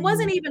 And it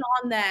wasn't Mhm. even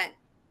on that,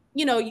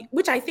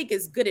 which I think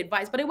is good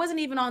advice, but it wasn't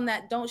even on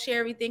that don't share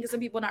everything because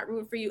some people are not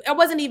rooting for you. It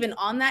wasn't even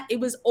on that. It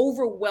was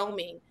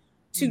overwhelming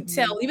to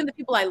tell Mhm. even the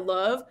people I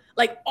love,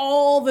 like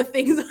all the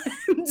things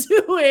I'm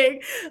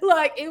doing.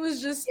 Like it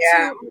was just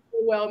Yeah. too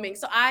overwhelming.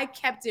 So I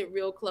kept it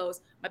real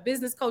close. My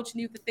business coach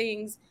knew the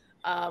things.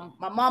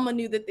 My mama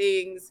knew the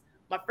things.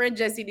 My friend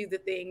Jesse knew the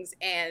things,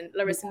 and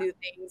Larissa knew the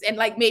things, and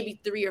like maybe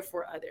 3 or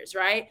 4 others,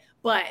 right?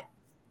 But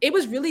it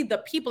was really the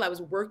people I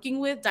was working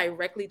with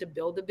directly to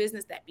build the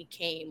business that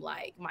became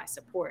like my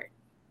support.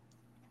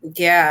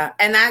 Yeah,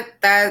 and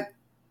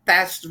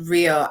that's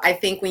real. I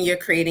think when you're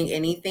creating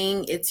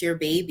anything, it's your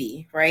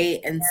baby, right?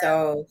 And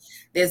so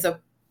there's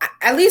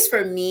at least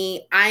for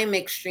me, I'm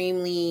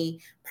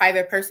extremely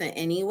private person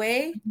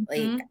anyway. Like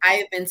Mhm.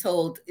 I've been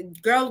told,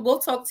 girl, we'll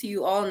talk to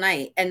you all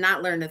night and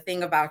not learn a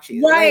thing about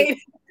you. Like Right.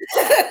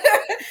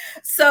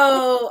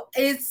 so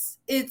it's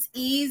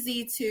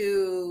easy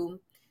to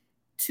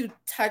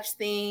touch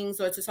things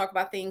or to talk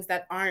about things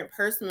that aren't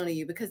personal to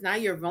you because now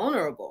you're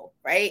vulnerable,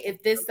 right?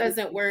 If this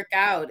doesn't work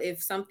out,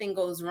 if something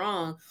goes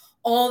wrong,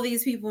 all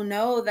these people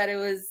know that it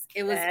was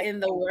in the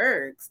Exactly.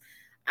 works.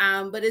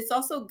 But it's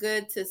also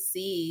good to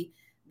see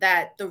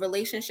that the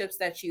relationships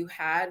that you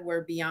had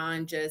were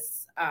beyond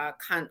just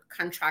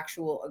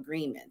contractual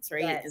agreements,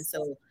 right? And Yes.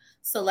 so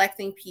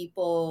selecting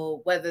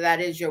people, whether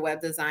that is your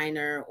web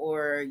designer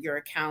or your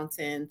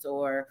accountant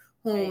or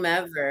Right.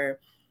 whomever,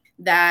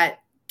 that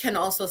can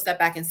also step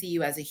back and see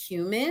you as a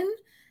human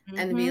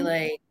and be Mhm.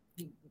 like,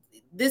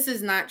 this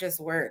is not just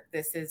work.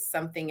 This is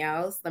something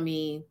else. Let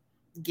me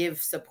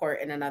give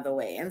support in another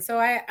way. And so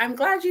I'm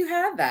glad you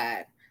had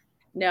that.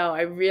 No,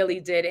 I really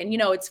did. And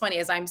it's funny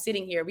as I'm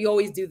sitting here, we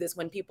always do this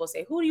when people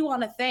say, who do you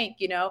want to thank?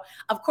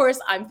 Of course,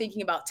 I'm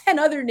thinking about 10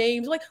 other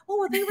names, like, oh,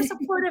 well, they were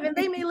supportive and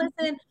they may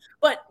listen.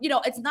 But,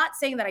 it's not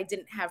saying that I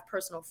didn't have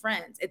personal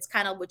friends. It's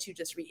kind of what you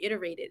just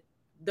reiterated.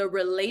 the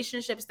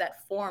relationships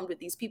that formed with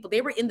these people,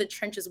 they were in the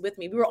trenches with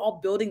me. We were all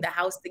building the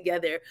house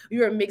together. We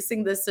were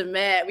mixing the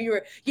cement. We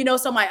were,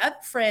 so my other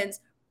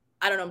friends,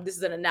 I don't know if this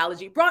is an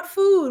analogy, brought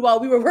food while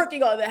we were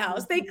working on the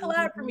house. They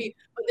collabed for me.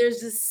 But there's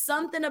just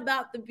something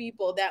about the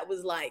people that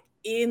was like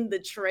in the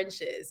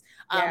trenches,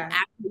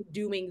 actually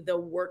doing the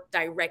work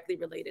directly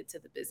related to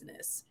the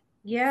business.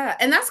 Yeah.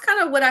 And that's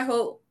kind of what I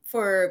hope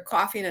for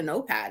Coffee and a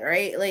Notepad,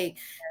 right? Like,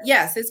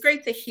 yes, it's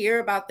great to hear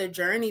about the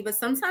journey, but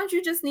sometimes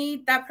you just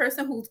need that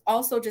person who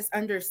also just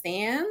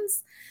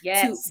understands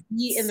to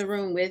be in the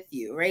room with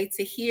you, right?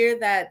 To hear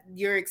that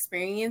your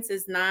experience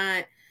is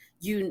not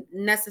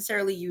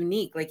necessarily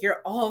unique. Like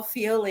you're all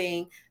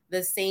feeling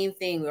the same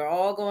thing. We're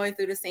all going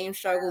through the same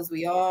struggles.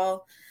 We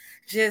all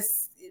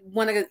just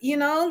want to, let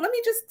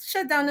me just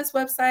shut down this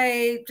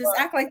website, just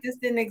act like this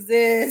didn't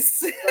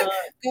exist.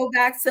 Go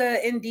back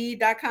to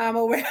indeed.com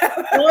or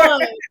wherever.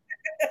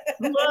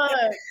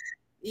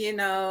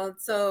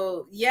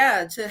 So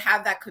yeah, to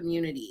have that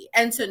community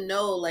and to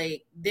know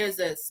like there's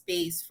a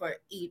space for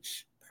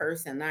each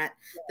person, not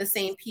the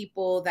same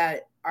people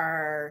that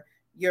are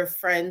your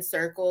friend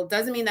circle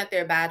doesn't mean that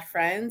they're bad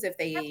friends if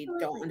they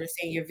don't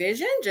understand your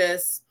vision.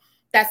 Just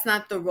that's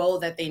not the role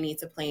that they need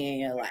to play in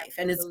your life.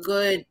 And it's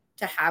good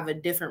to have a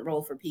different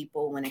role for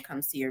people when it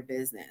comes to your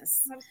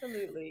business.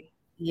 Absolutely.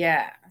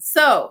 Yeah.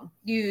 So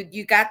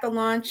you got the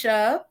launch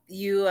up,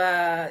 you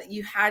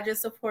had your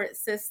support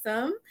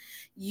system,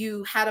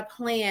 you had a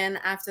plan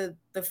after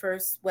the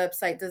first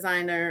website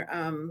designer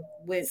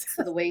went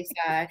to the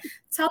wayside.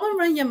 Tell them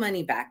run your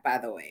money back, by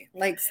the way.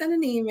 Like send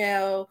an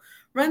email,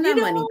 run that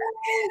money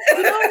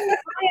back. I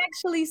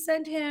actually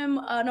sent him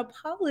an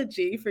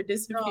apology for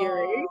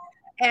disappearing.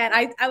 And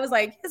I was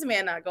like, this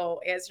man not gonna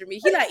answer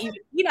me. He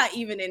not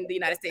even in the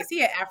United States.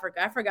 He in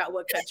Africa. I forgot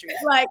what country.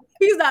 Like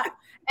he's not.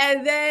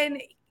 And then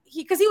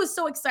because he was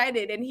so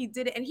excited and he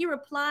did it and he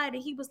replied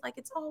and he was like,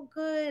 it's all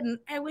good and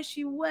I wish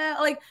you well.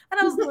 Like, and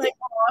I was like,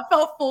 oh, I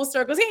felt full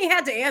circles. He ain't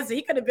had to answer.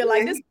 He could have been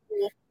like, this is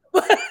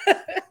cool.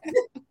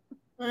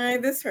 All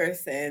right, this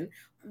person.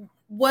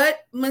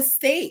 What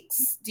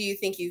mistakes do you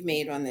think you've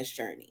made on this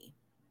journey?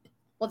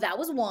 Well, that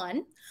was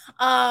one.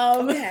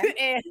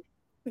 Okay.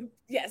 And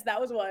yes,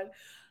 that was one.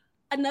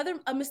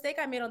 A mistake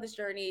I made on this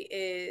journey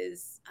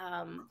is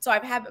so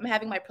I'm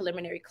having my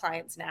preliminary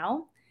clients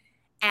now.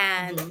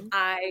 And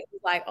I was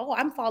like, oh,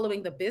 I'm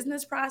following the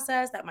business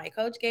process that my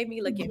coach gave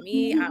me. Look at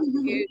me. I'm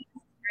cute.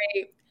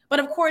 Great. But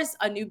of course,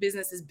 a new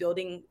business is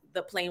building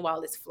the plane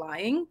while it's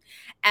flying.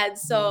 And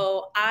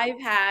so I've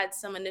had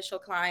some initial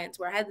clients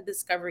where I had the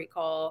discovery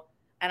call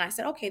and I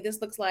said, okay,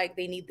 this looks like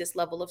they need this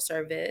level of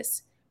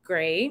service.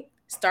 Great.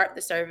 Start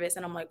the service.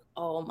 And I'm like,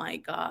 oh my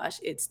gosh,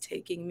 it's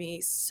taking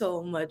me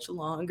so much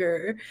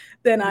longer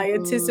than I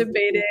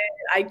anticipated.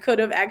 I could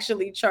have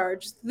actually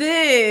charged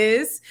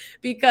this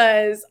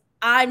because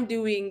I'm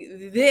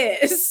doing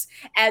this.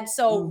 And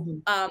so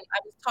I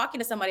was talking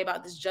to somebody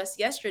about this just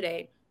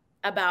yesterday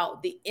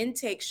about the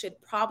intake should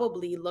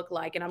probably look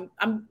like, and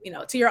I'm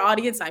to your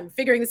audience, I'm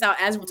figuring this out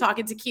as we're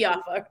talking to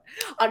Kiafa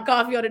on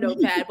Coffee on a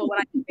Notepad. But what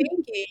I'm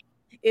thinking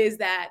is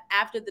that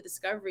after the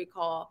discovery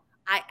call,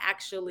 I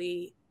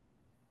actually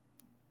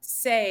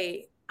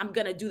say, I'm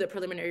going to do the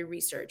preliminary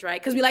research, right?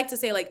 Because we like to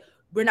say like,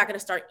 we're not going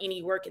to start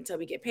any work until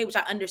we get paid, which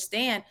I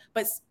understand,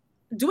 but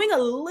doing a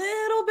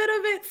little bit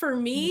of it for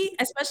me,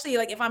 especially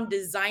like if I'm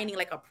designing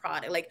like a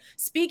product, like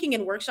speaking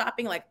and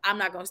workshopping, like I'm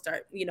not going to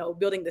start,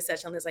 building the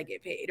session unless I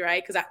get paid,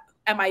 right? Because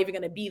am I even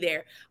going to be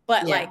there?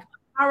 But like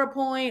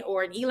PowerPoint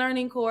or an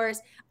e-learning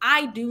course,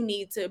 I do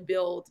need to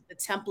build the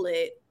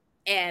template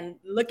and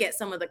look at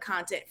some of the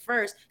content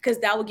first, because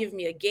that will give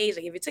me a gauge.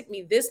 Like if it took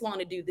me this long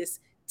to do this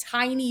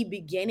tiny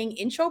beginning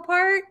intro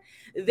part,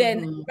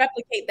 then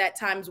replicate that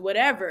times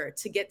whatever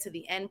to get to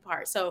the end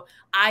part. So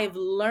I've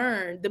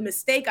learned the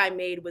mistake I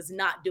made was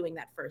not doing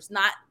that first,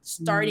 not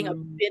starting a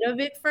bit of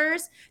it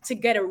first to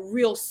get a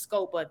real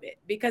scope of it,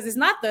 because it's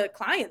not the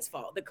client's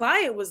fault. The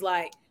client was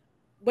like,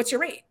 what's your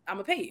rate? I'm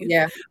gonna pay you.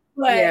 Yeah.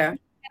 But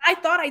I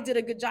thought I did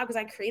a good job because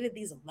I created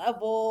these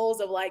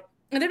levels of like,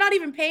 and they're not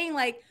even paying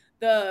like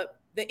the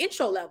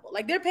intro level,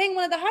 like they're paying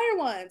one of the higher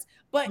ones,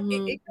 but it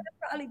could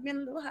have probably been a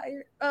little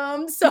higher.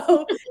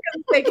 So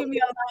it's taking me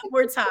a lot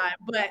more time,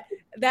 but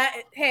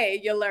hey,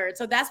 you learn.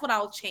 So that's what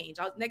I'll change.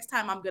 Next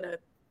time I'm gonna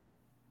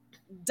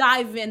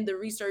dive in the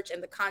research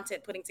and the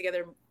content putting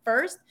together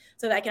first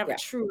so that I can have a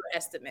truer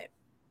estimate.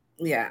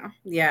 Yeah.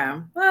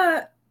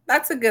 But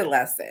that's a good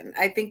lesson.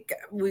 I think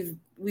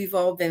we've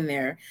all been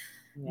there.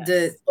 Yes.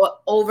 The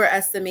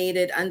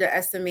overestimated,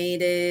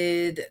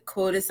 underestimated,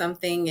 quoted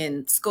something,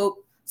 and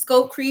scope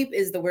creep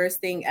is the worst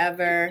thing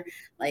ever.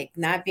 Like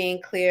not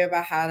being clear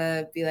about how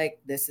to be like,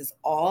 this is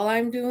all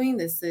I'm doing.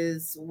 This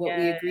is what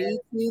we agreed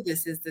to.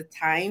 This is the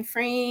time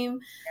frame.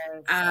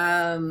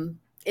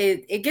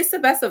 It gets the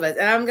best of us.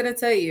 And I'm going to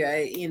tell you,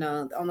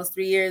 almost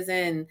 3 years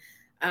in,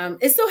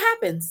 it still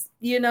happens,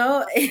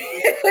 and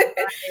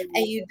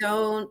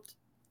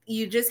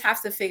you just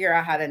have to figure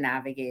out how to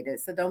navigate it.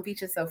 So don't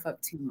beat yourself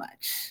up too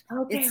much.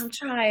 Okay, I'm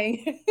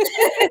trying.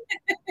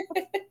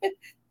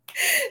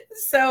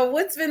 So,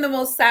 what's been the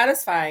most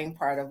satisfying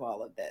part of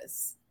all of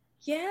this?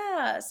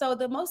 Yeah. So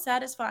the most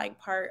satisfying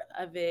part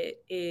of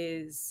it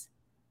is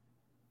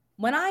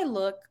when I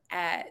look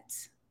at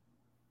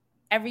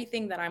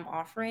everything that I'm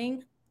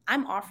offering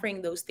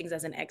those things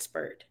as an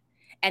expert.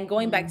 And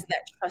going back Mm, to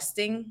that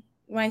trusting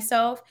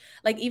myself,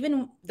 like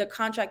even the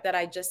contract that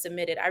I just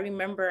submitted, I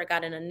remember I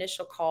got an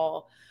initial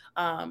call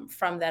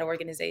from that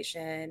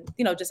organization,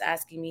 just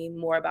asking me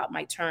more about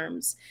my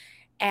terms.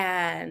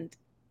 And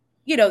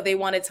they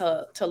wanted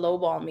to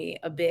lowball me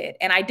a bit.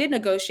 And I did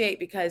negotiate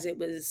because it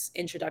was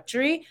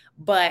introductory,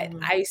 but mhm,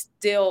 I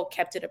still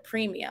kept it a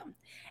premium. mhm,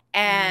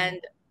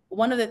 And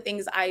one of the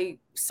things I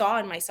saw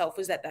in myself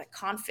was that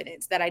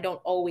confidence that I don't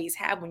always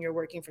have when you're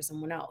working for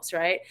someone else,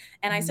 right?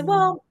 And I said, mhm,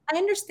 well, I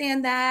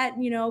understand that,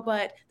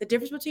 but the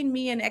difference between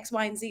me and X,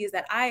 Y, and Z is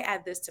that I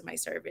add this to my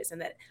service and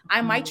that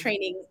my mhm.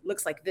 training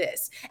looks like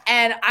this.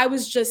 And I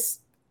was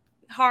just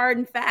hard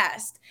and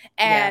fast.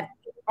 Yeah. And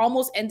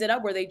almost ended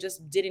up where they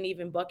just didn't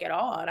even book at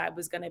all. And I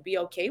was going to be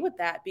okay with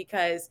that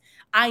because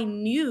I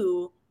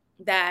knew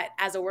that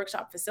as a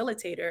workshop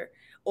facilitator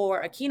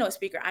or a keynote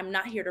speaker, I'm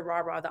not here to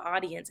rah-rah the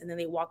audience and then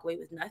they walk away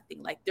with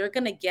nothing. Like they're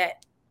going to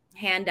get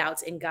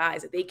handouts and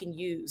guides that they can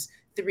use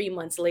 3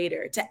 months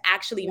later to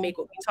actually Yeah. make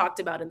what we talked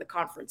about in the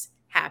conference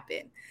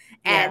happen.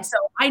 Yeah. And so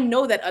I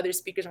know that other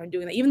speakers aren't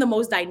doing that. Even the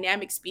most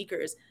dynamic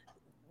speakers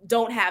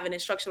don't have an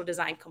instructional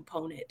design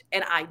component,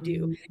 and I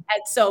do. Mhm.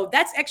 And so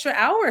that's extra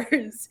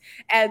hours.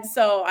 And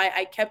so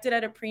I kept it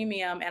at a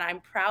premium, and I'm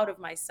proud of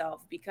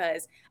myself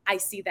because I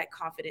see that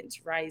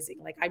confidence rising.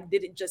 Like I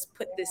didn't just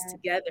put this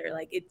together,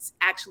 like it's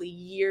actually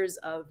years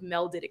of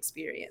melded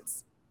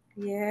experience.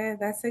 Yeah,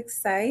 that's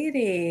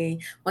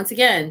exciting. Once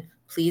again,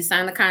 please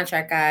sign the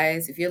contract,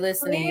 guys. If you're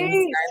listening,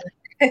 Please.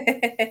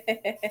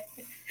 sign.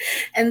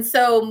 And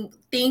so,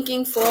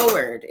 thinking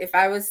forward, if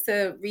I was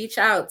to reach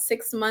out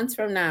 6 months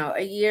from now,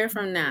 a year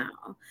from now,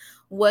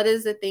 what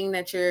is the thing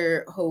that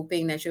you're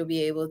hoping that you'll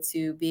be able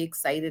to be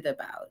excited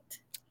about?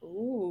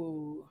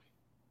 Ooh.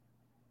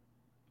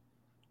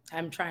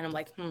 I'm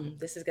like,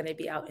 this is gonna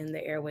be out in the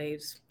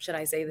airwaves. Should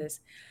I say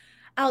this?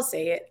 I'll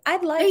say it. Say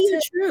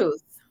the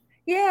truth.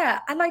 Yeah,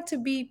 I like to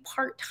be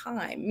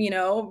part-time,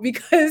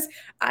 because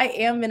I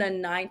am in a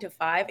 9 to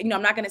 5. I'm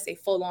not gonna say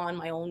full on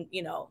my own,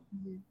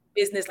 Mhm.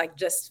 business, like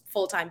just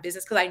full-time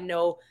business, because I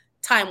know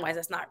time-wise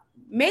that's not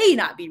may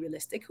not be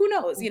realistic. Who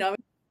knows? We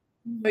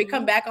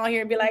come Mhm. back on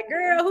here and be like,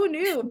 girl, who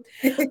knew?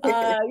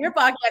 Your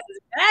podcast is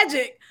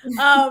magic.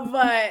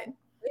 But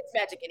it's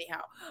magic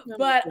anyhow. No,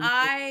 But thank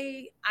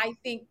you. I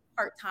think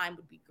part-time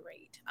would be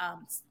great.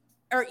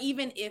 Or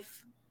even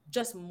if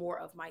just more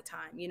of my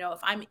time, if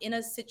I'm in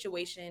a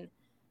situation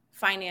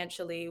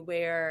financially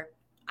where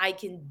I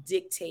can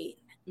dictate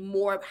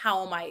more of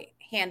how am I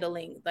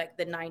handling like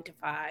the 9 to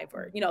 5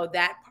 or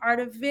that part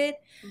of it,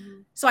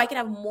 Mhm. so I can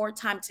have more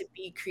time to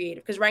be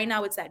creative. Because right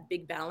now it's that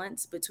big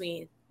balance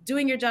between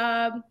doing your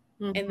job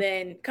and Mhm.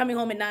 then coming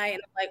home at night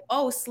and I'm like,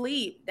 oh,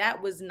 sleep.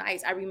 That was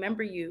nice. I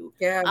remember you.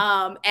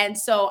 Yeah. And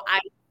so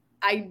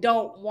I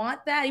don't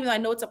want that, even though I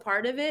know it's a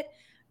part of it.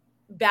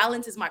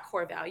 Balance is my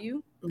core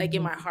value, like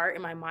in my Mhm. heart,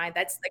 in my mind.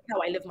 That's like how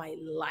I live my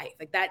life.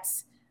 Like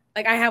that's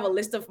like I have a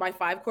list of my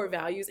 5 core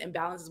values, and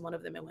balance is one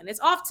of them. And when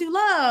it's off too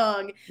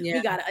long, Yeah.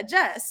 we gotta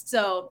adjust.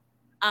 So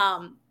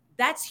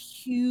that's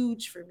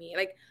huge for me.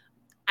 Like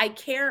I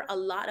care a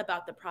lot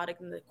about the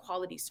product and the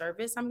quality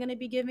service I'm going to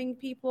be giving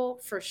people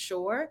for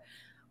sure.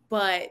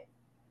 But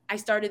I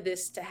started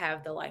this to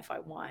have the life I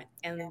want,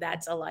 and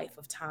that's a life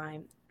of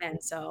time.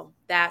 And so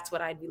that's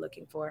what I'd be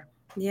looking for.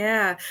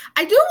 Yeah.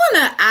 I do want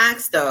to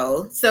ask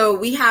though. So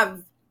we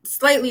have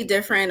slightly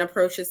different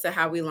approaches to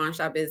how we launched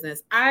our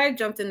business. I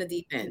jumped in the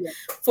deep end Yeah.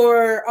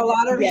 for a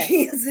lot of Yes.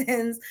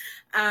 reasons.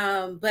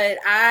 But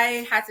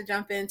I had to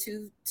jump in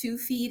 2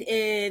 feet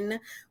in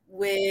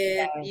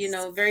with,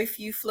 Yes. very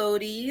few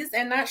floaties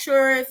and not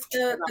sure if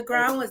the Right.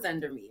 ground was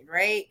under me,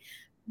 right?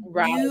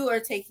 Right. You are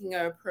taking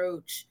an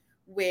approach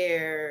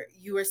where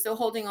you are still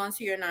holding on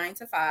to your 9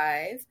 to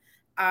 5,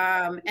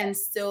 and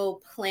Yes.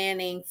 still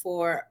planning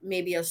for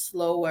maybe a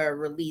slower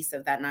release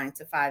of that 9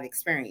 to 5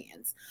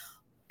 experience.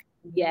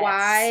 Yes.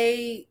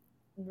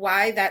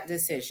 Why that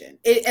decision?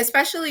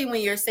 Especially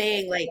when you're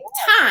saying like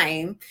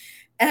time,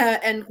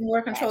 and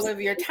more control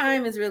over your Absolutely.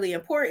 time is really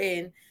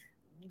important.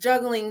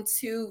 Juggling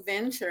two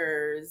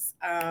ventures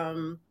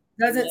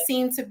doesn't Yeah.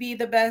 seem to be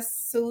the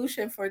best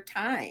solution for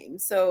time.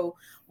 So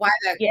why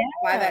Yeah.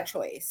 that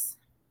choice?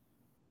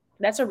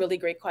 That's a really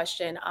great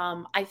question.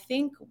 I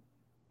think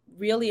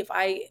really, if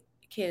I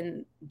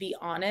can be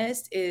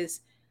honest,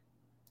 is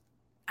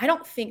I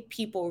don't think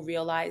people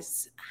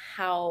realize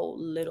how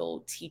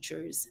little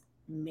teachers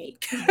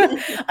make,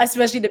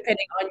 especially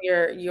depending on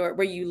your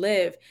where you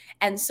live.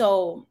 And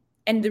so,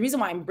 and the reason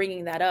why I'm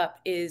bringing that up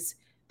is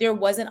there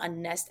wasn't a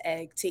nest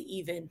egg to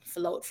even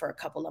float for a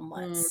couple of Mm,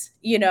 months.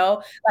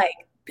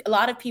 Like a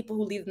lot of people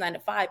who leave 9 to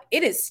 5,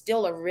 it is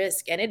still a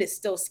risk and it is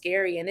still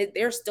scary and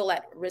they're still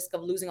at risk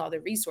of losing all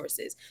their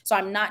resources. So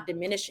I'm not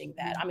diminishing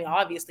that. I mean,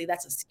 obviously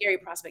that's a scary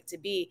prospect to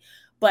be,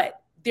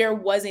 but there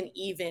wasn't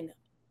even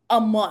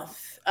a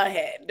month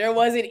ahead. There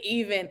wasn't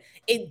even,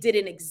 it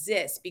didn't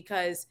exist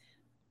because,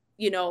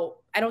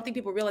 I don't think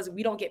people realize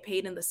we don't get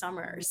paid in the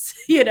summers,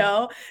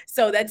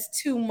 So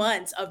that's 2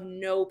 months of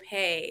no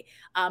pay.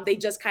 They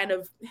just kind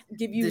of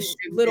give you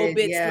little Distributed,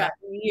 bits yeah. throughout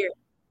the year.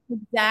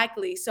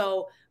 Exactly.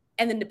 So,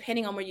 and then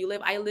depending on where you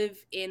live, I live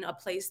in a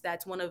place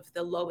that's one of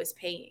the lowest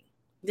paying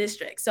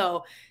districts.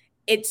 So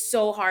it's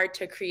so hard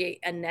to create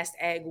a nest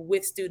egg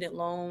with student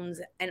loans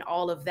and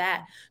all of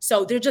that.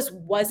 So there just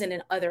wasn't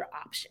an other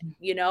option.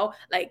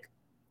 Like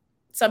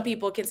some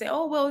people can say,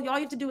 "Oh, well, all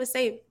you have to do is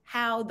save."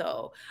 How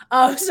though?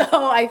 So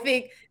I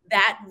think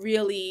that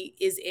really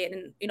is it.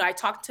 And I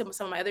talked to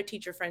some of my other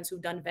teacher friends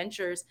who've done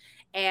ventures,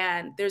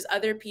 and there's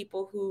other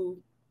people who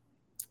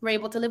were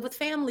able to live with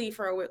family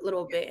for a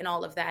little bit and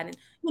all of that. And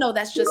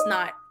that's just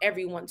not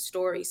everyone's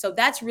story. So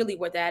that's really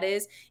what that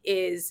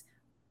is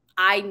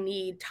I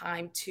need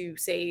time to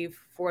save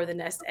for the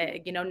nest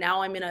egg.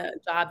 Now I'm in a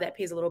job that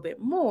pays a little bit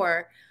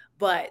more,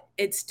 but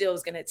it still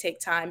is going to take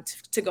time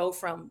to go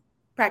from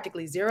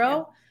practically Yeah.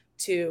 zero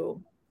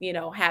to,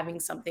 having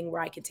something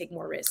where I can take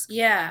more risk.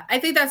 Yeah, I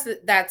think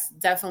that's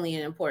definitely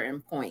an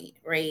important point,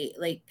 right?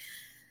 Like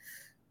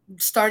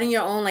starting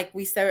your own, like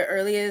we said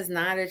earlier, is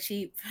not a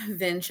cheap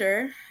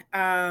venture.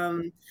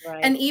 um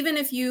Right. and even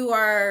if you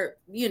are,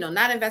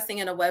 not investing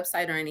in a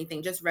website or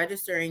anything, just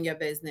registering your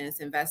business,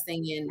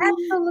 investing in,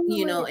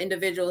 Absolutely.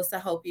 individuals to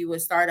help you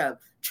with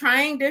startup,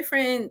 trying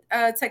different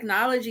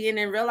technology and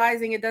then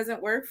realizing it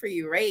doesn't work for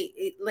you, right?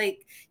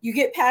 Like you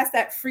get past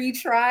that free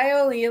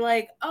trial and you're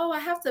like, oh, I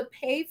have to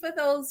pay for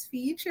those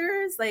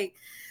features, like,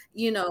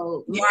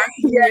 marketing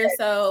Yes.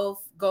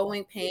 yourself,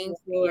 paying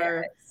for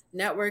Yes.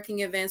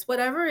 networking events,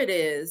 whatever it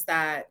is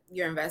that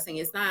you're investing.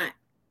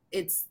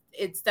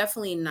 It's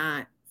definitely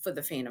not for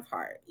the faint of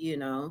heart.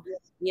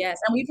 Yes,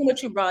 and even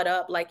what you brought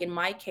up, like in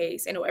my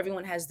case, I know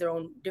everyone has their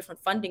own different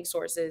funding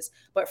sources,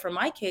 but for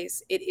my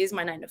case, it is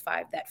my 9 to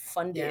 5 that Yeah.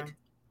 funded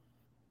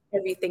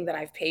everything that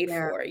I've paid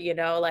Yeah. for,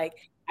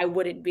 like I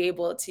wouldn't be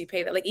able to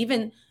pay that. Like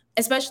even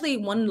especially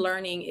one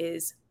learning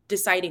is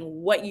deciding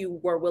what you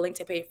were willing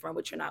to pay for and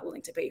what you're not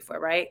willing to pay for,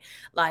 right?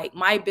 Like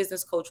my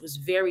business coach was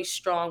very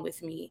strong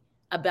with me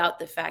about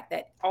the fact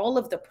that all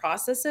of the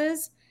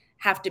processes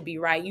have to be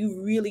right.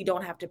 You really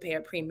don't have to pay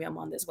a premium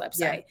on this Yeah.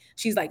 website.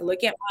 She's like,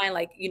 look at mine,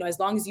 like, as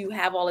long as you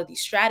have all of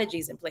these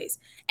strategies in place.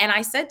 And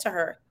I said to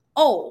her,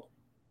 oh,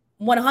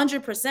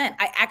 100%.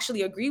 I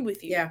actually agree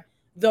with you. Yeah.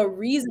 The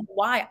reason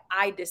why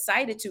I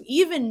decided to,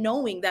 even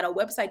knowing that a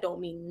website don't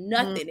mean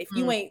nothing. If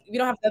Mhm. you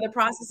don't have the other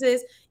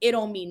processes, it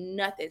don't mean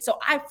nothing. So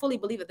I fully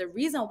believe that the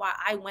reason why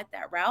I went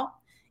that route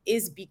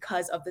is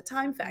because of the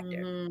time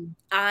factor. Mhm.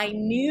 I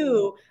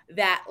knew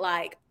that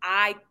like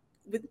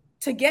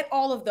to get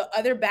all of the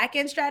other back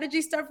end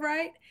strategy stuff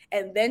right,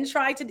 and then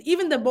try to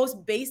even the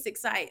most basic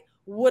site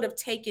would have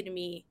taken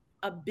me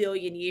a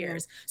billion Yeah.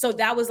 years. So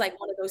that was like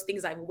one of those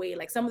things I've weighed.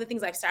 Like some of the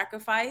things I've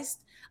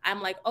sacrificed,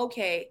 I'm like,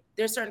 okay,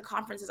 there's certain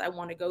conferences I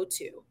want to go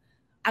to.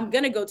 I'm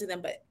gonna go to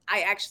them, but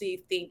I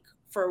actually think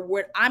for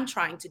what I'm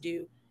trying to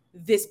do,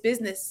 this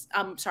business,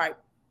 I'm sorry,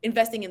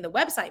 investing in the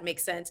website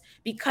makes sense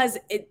because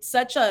it's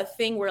such a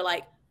thing where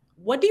like,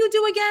 what do you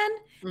do again?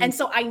 Mm. And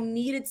so I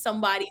needed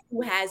somebody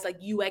who has like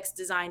UX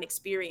design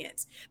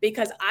experience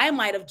because I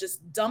might have just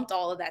dumped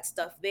all of that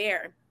stuff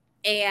there.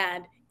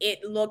 And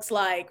it looks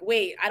like,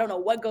 wait, I don't know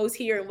what goes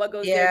here and what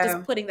goes there, just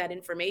Yeah. putting that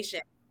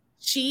information.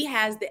 She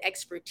has the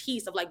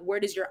expertise of like, where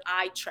does your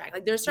eye track?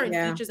 Like, there's certain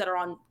Yeah. features that are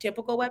on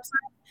typical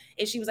websites.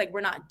 And she was like,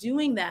 we're not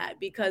doing that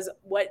because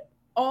what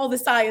all the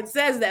science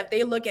says that if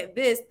they look at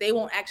this, they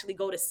won't actually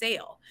go to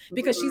sale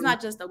because she's Mhm.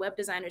 not just a web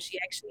designer. She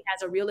actually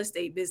has a real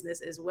estate business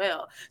as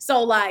well.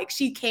 So like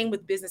she came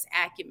with business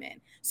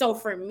acumen. So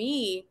for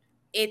me,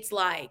 it's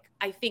like,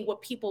 I think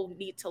what people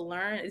need to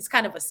learn, it's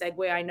kind of a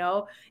segue, I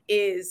know,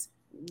 is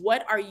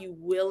what are you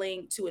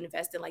willing to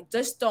invest in? Like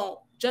just don't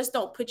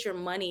put your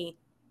money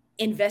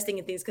investing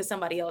in things because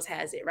somebody else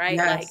has it, right?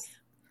 Like Yes.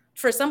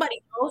 for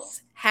somebody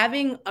else,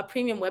 having a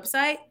premium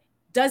website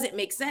doesn't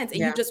make sense. And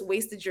you Yeah. just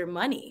wasted your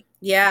money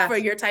Yeah. for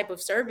your type of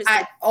service.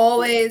 I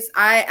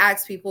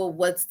ask people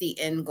what's the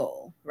end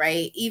goal,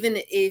 right? Even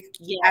if,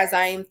 Yeah. as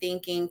I am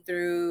thinking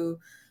through,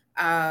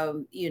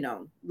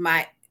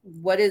 my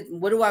what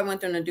do I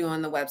want them to do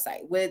on the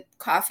website with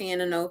coffee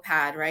and a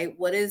notepad, right?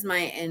 What is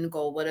my end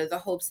goal? What are the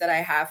hopes that I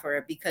have for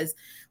it? Because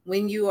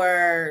when you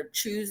are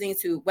choosing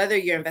to, whether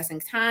you're investing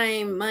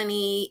time,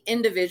 money,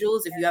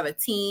 individuals, if you have a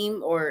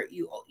team or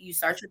you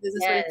start your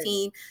business with a Yes.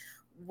 team,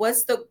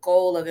 what's the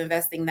goal of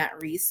investing that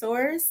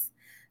resource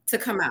to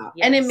come out?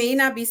 And it may Yes.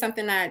 not be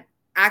something that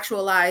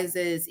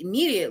actualizes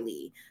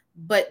immediately,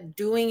 but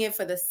doing it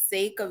for the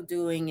sake of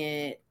doing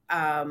it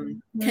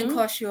can Mhm.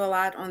 cost you a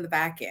lot on the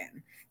back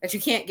end that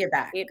you can't get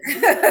back. It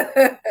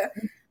really,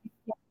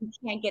 you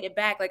can't get it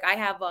back. Like I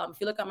have, if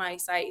you look on my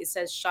site, it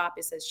says shop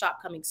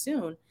coming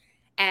soon.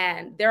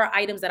 And there are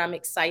items that I'm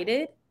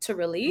excited to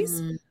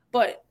release, Mm,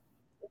 but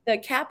the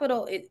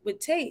capital it would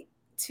take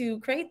to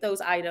create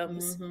those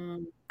items,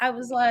 mhm, I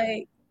was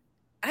like,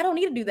 I don't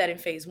need to do that in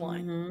phase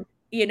one, mhm.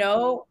 you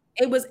know?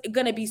 it was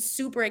going to be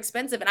super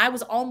expensive, and I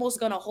was almost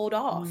going to hold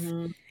off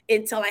Mm-hmm.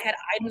 until I had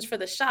items for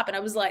the shop. And I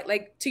was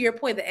like to your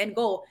point, the end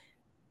goal,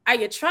 are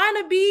you trying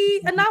to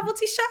be a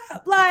novelty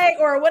shop, like,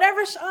 or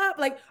whatever shop?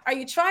 Like, are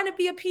you trying to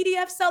be a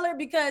PDF seller?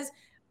 Because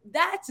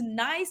that's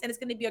nice and it's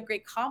going to be a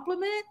great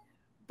compliment,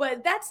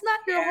 but that's not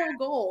your whole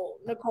goal,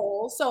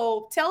 Nicole.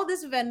 So tell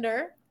this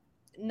vendor,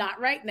 not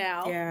right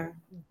now. Yeah.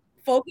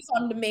 Focus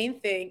on the main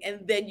thing,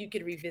 and then you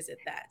can revisit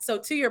that. So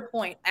to your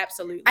point, I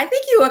absolutely.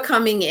 think you are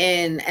coming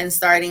in and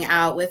starting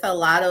out with a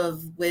lot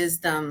of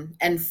wisdom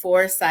and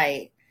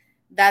foresight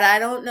that I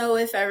don't know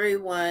if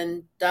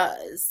everyone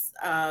does.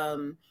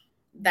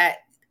 That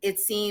it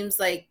seems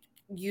like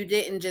you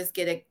didn't just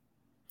get it.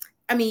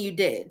 I mean, you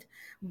did,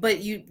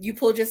 but you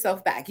pulled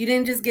yourself back. You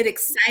didn't just get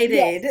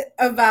excited Yes.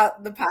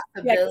 about the Yes.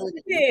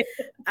 possibility. You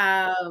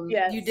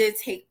Yes. did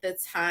take the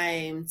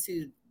time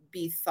to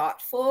be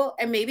thoughtful,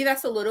 and maybe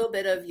that's a little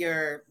bit of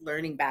your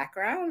learning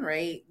background,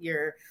 right?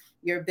 Your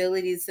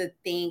ability to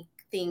think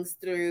things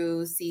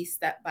through, see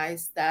step by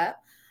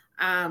step.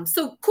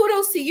 So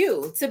kudos to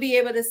you to be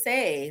able to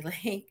say,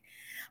 like,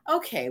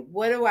 okay,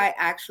 what do I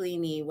actually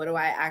need? What do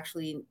I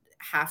actually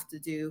have to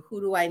do?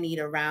 Who do I need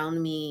around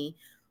me?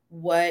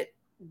 What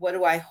what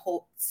do I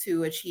hope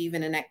to achieve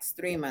in the next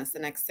 3 months, the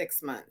next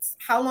 6 months?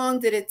 How long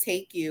did it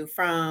take you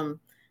from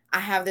I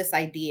have this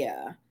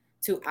idea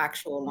to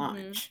actual Mm-hmm.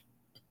 launch?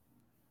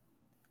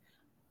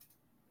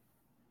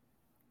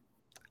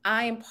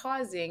 I am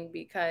pausing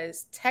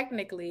because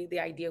technically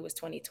the idea was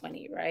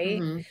 2020, right?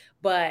 Mm-hmm.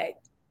 But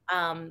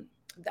um,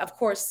 of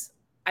course,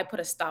 I put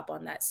a stop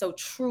on that. So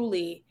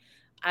truly,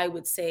 I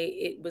would say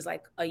it was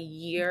like a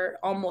year,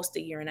 almost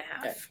a year and a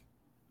Good. half.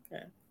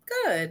 Good.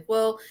 Good.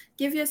 Well,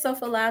 give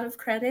yourself a lot of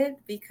credit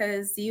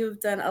because you've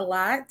done a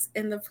lot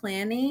in the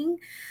planning.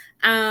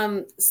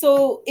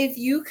 So if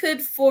you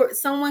could, for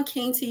someone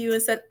came to you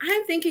and said,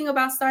 I'm thinking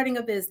about starting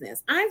a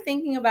business, I'm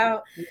thinking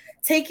about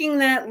taking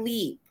that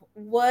leap,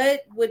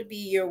 what would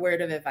be your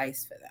word of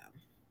advice for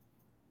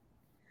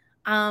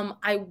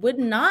I would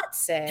not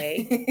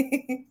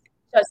say them?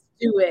 just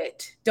do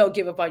it. Don't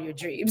give up on your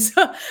dreams.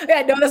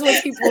 I know that's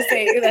what people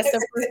say. That's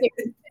the first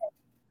thing.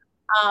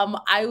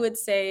 I would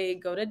say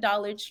go to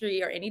Dollar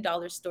Tree or any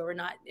dollar store. We're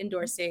not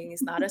endorsing,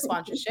 it's not a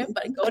sponsorship,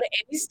 but go to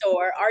any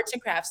store, arts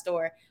and craft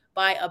store,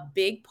 buy a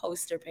big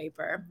poster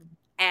paper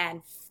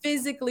and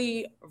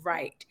physically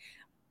write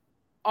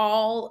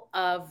all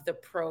of the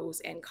pros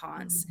and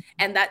cons.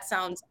 And that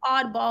sounds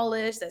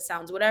oddballish, that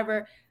sounds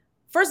whatever.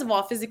 First of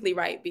all, physically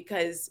right,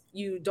 because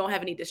you don't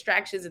have any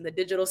distractions in the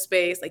digital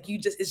space. Like,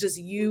 it's just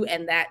you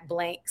and that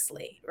blank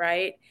slate,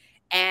 right?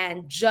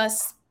 And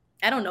just,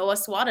 I don't know, a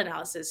SWOT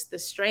analysis, the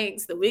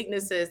strengths, the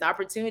weaknesses, the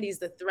opportunities,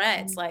 the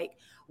threats. Like,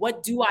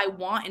 what do I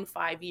want in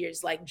 5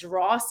 years? Like,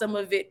 draw some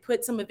of it,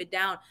 put some of it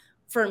down.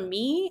 For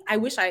me, I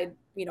wish I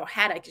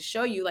could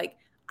show you, like,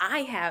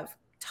 I have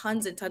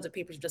tons and tons of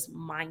papers, just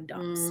mind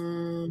dumps.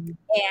 Mm.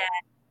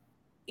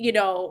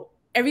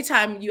 Every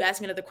time you ask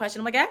me another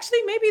question, I'm like,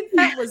 actually, maybe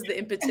that was the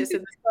impetus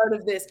and the start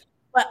of this.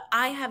 But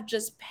I have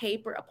just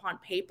paper upon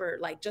paper,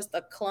 like just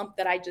a clump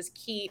that I just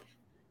keep,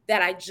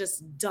 that I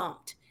just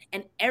dumped.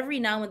 And every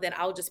now and then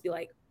I'll just be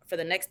like, for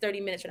the next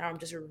 30 minutes or an hour, I'm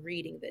just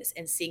reading this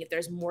and seeing if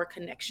there's more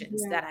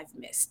connections Yeah. that I've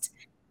missed.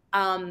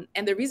 And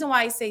the reason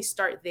why I say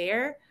start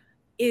there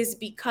is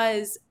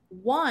because,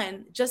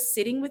 one, just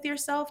sitting with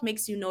yourself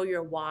makes you know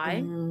your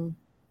why Mm.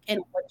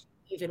 and what you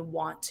even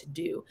want to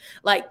do.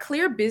 Like,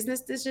 clear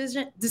business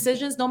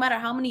decisions, no matter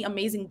how many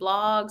amazing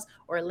blogs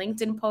or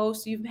LinkedIn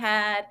posts you've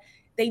had,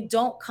 they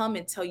don't come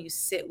until you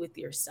sit with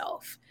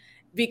yourself,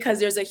 because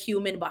there's a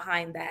human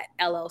behind that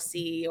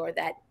LLC or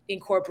that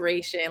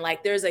incorporation.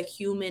 Like, there's a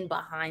human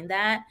behind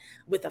that,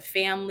 with a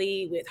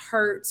family, with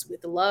hurts,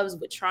 with loves,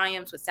 with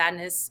triumphs, with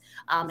sadness,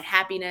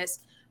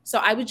 happiness. So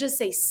I would just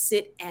say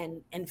sit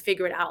and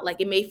figure it out. Like,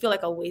 it may feel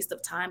like a waste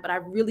of time, but I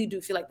really do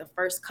feel like the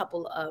first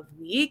couple of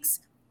weeks,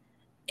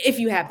 if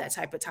you have that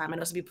type of time, I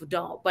know some people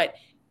don't, but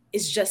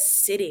it's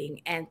just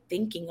sitting and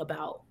thinking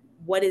about,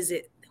 what is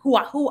it, who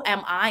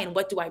am I, and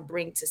what do I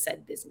bring to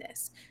said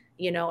business,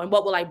 and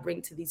what will I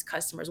bring to these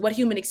customers? What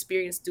human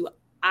experience do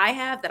I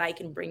have that I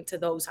can bring to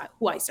those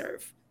who I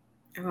serve?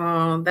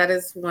 Oh, that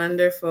is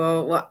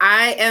wonderful. Well,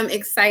 I am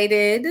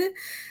excited.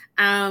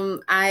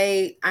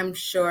 I'm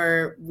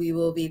sure we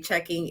will be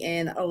checking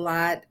in a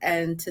lot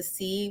and to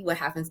see what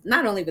happens,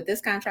 not only with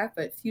this contract,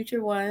 but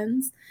future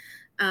ones.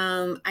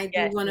 I do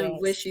Yes, want to yes.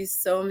 wish you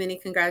so many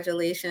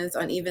congratulations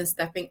on even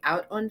stepping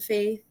out on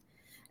faith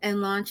and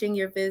launching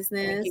your Thank you.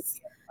 business.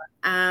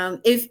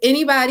 If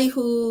anybody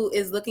who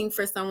is looking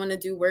for someone to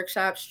do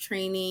workshops,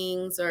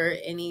 trainings, or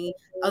any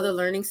other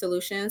learning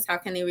solutions, how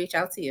can they reach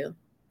out to you?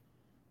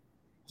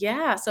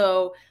 Yeah,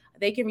 so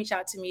they can reach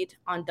out to me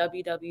on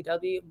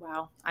www.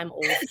 Wow, I'm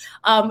old. Just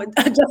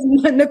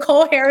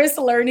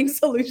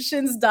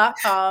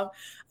NicoleHarrisLearningsolutions.com.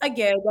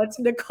 Again, that's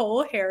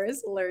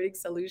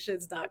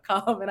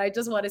NicoleHarrisLearningSolutions.com. And I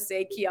just want to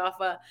say,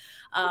 Kiafa,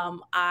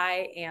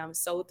 I am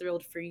so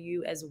thrilled for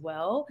you as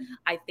well.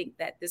 I think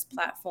that this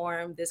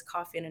platform, this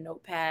Coffee and a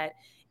Notepad,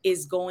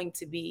 is going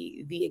to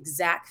be the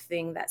exact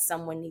thing that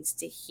someone needs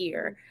to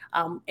hear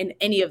in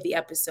any of the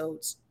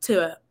episodes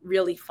to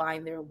really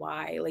find their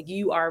why. Like,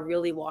 you are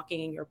really walking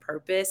in your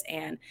purpose.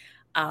 And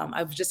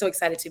I'm just so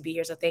excited to be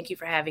here. So thank you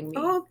for having me.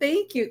 Oh,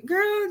 thank you,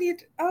 girl.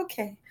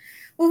 Okay.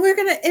 Well, we're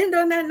going to end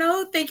on that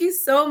note. Thank you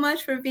so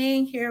much for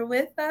being here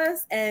with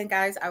us. And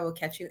guys, I will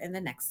catch you in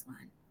the next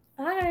one.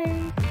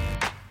 Bye.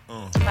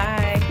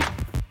 Bye.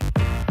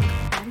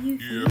 How do you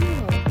feel?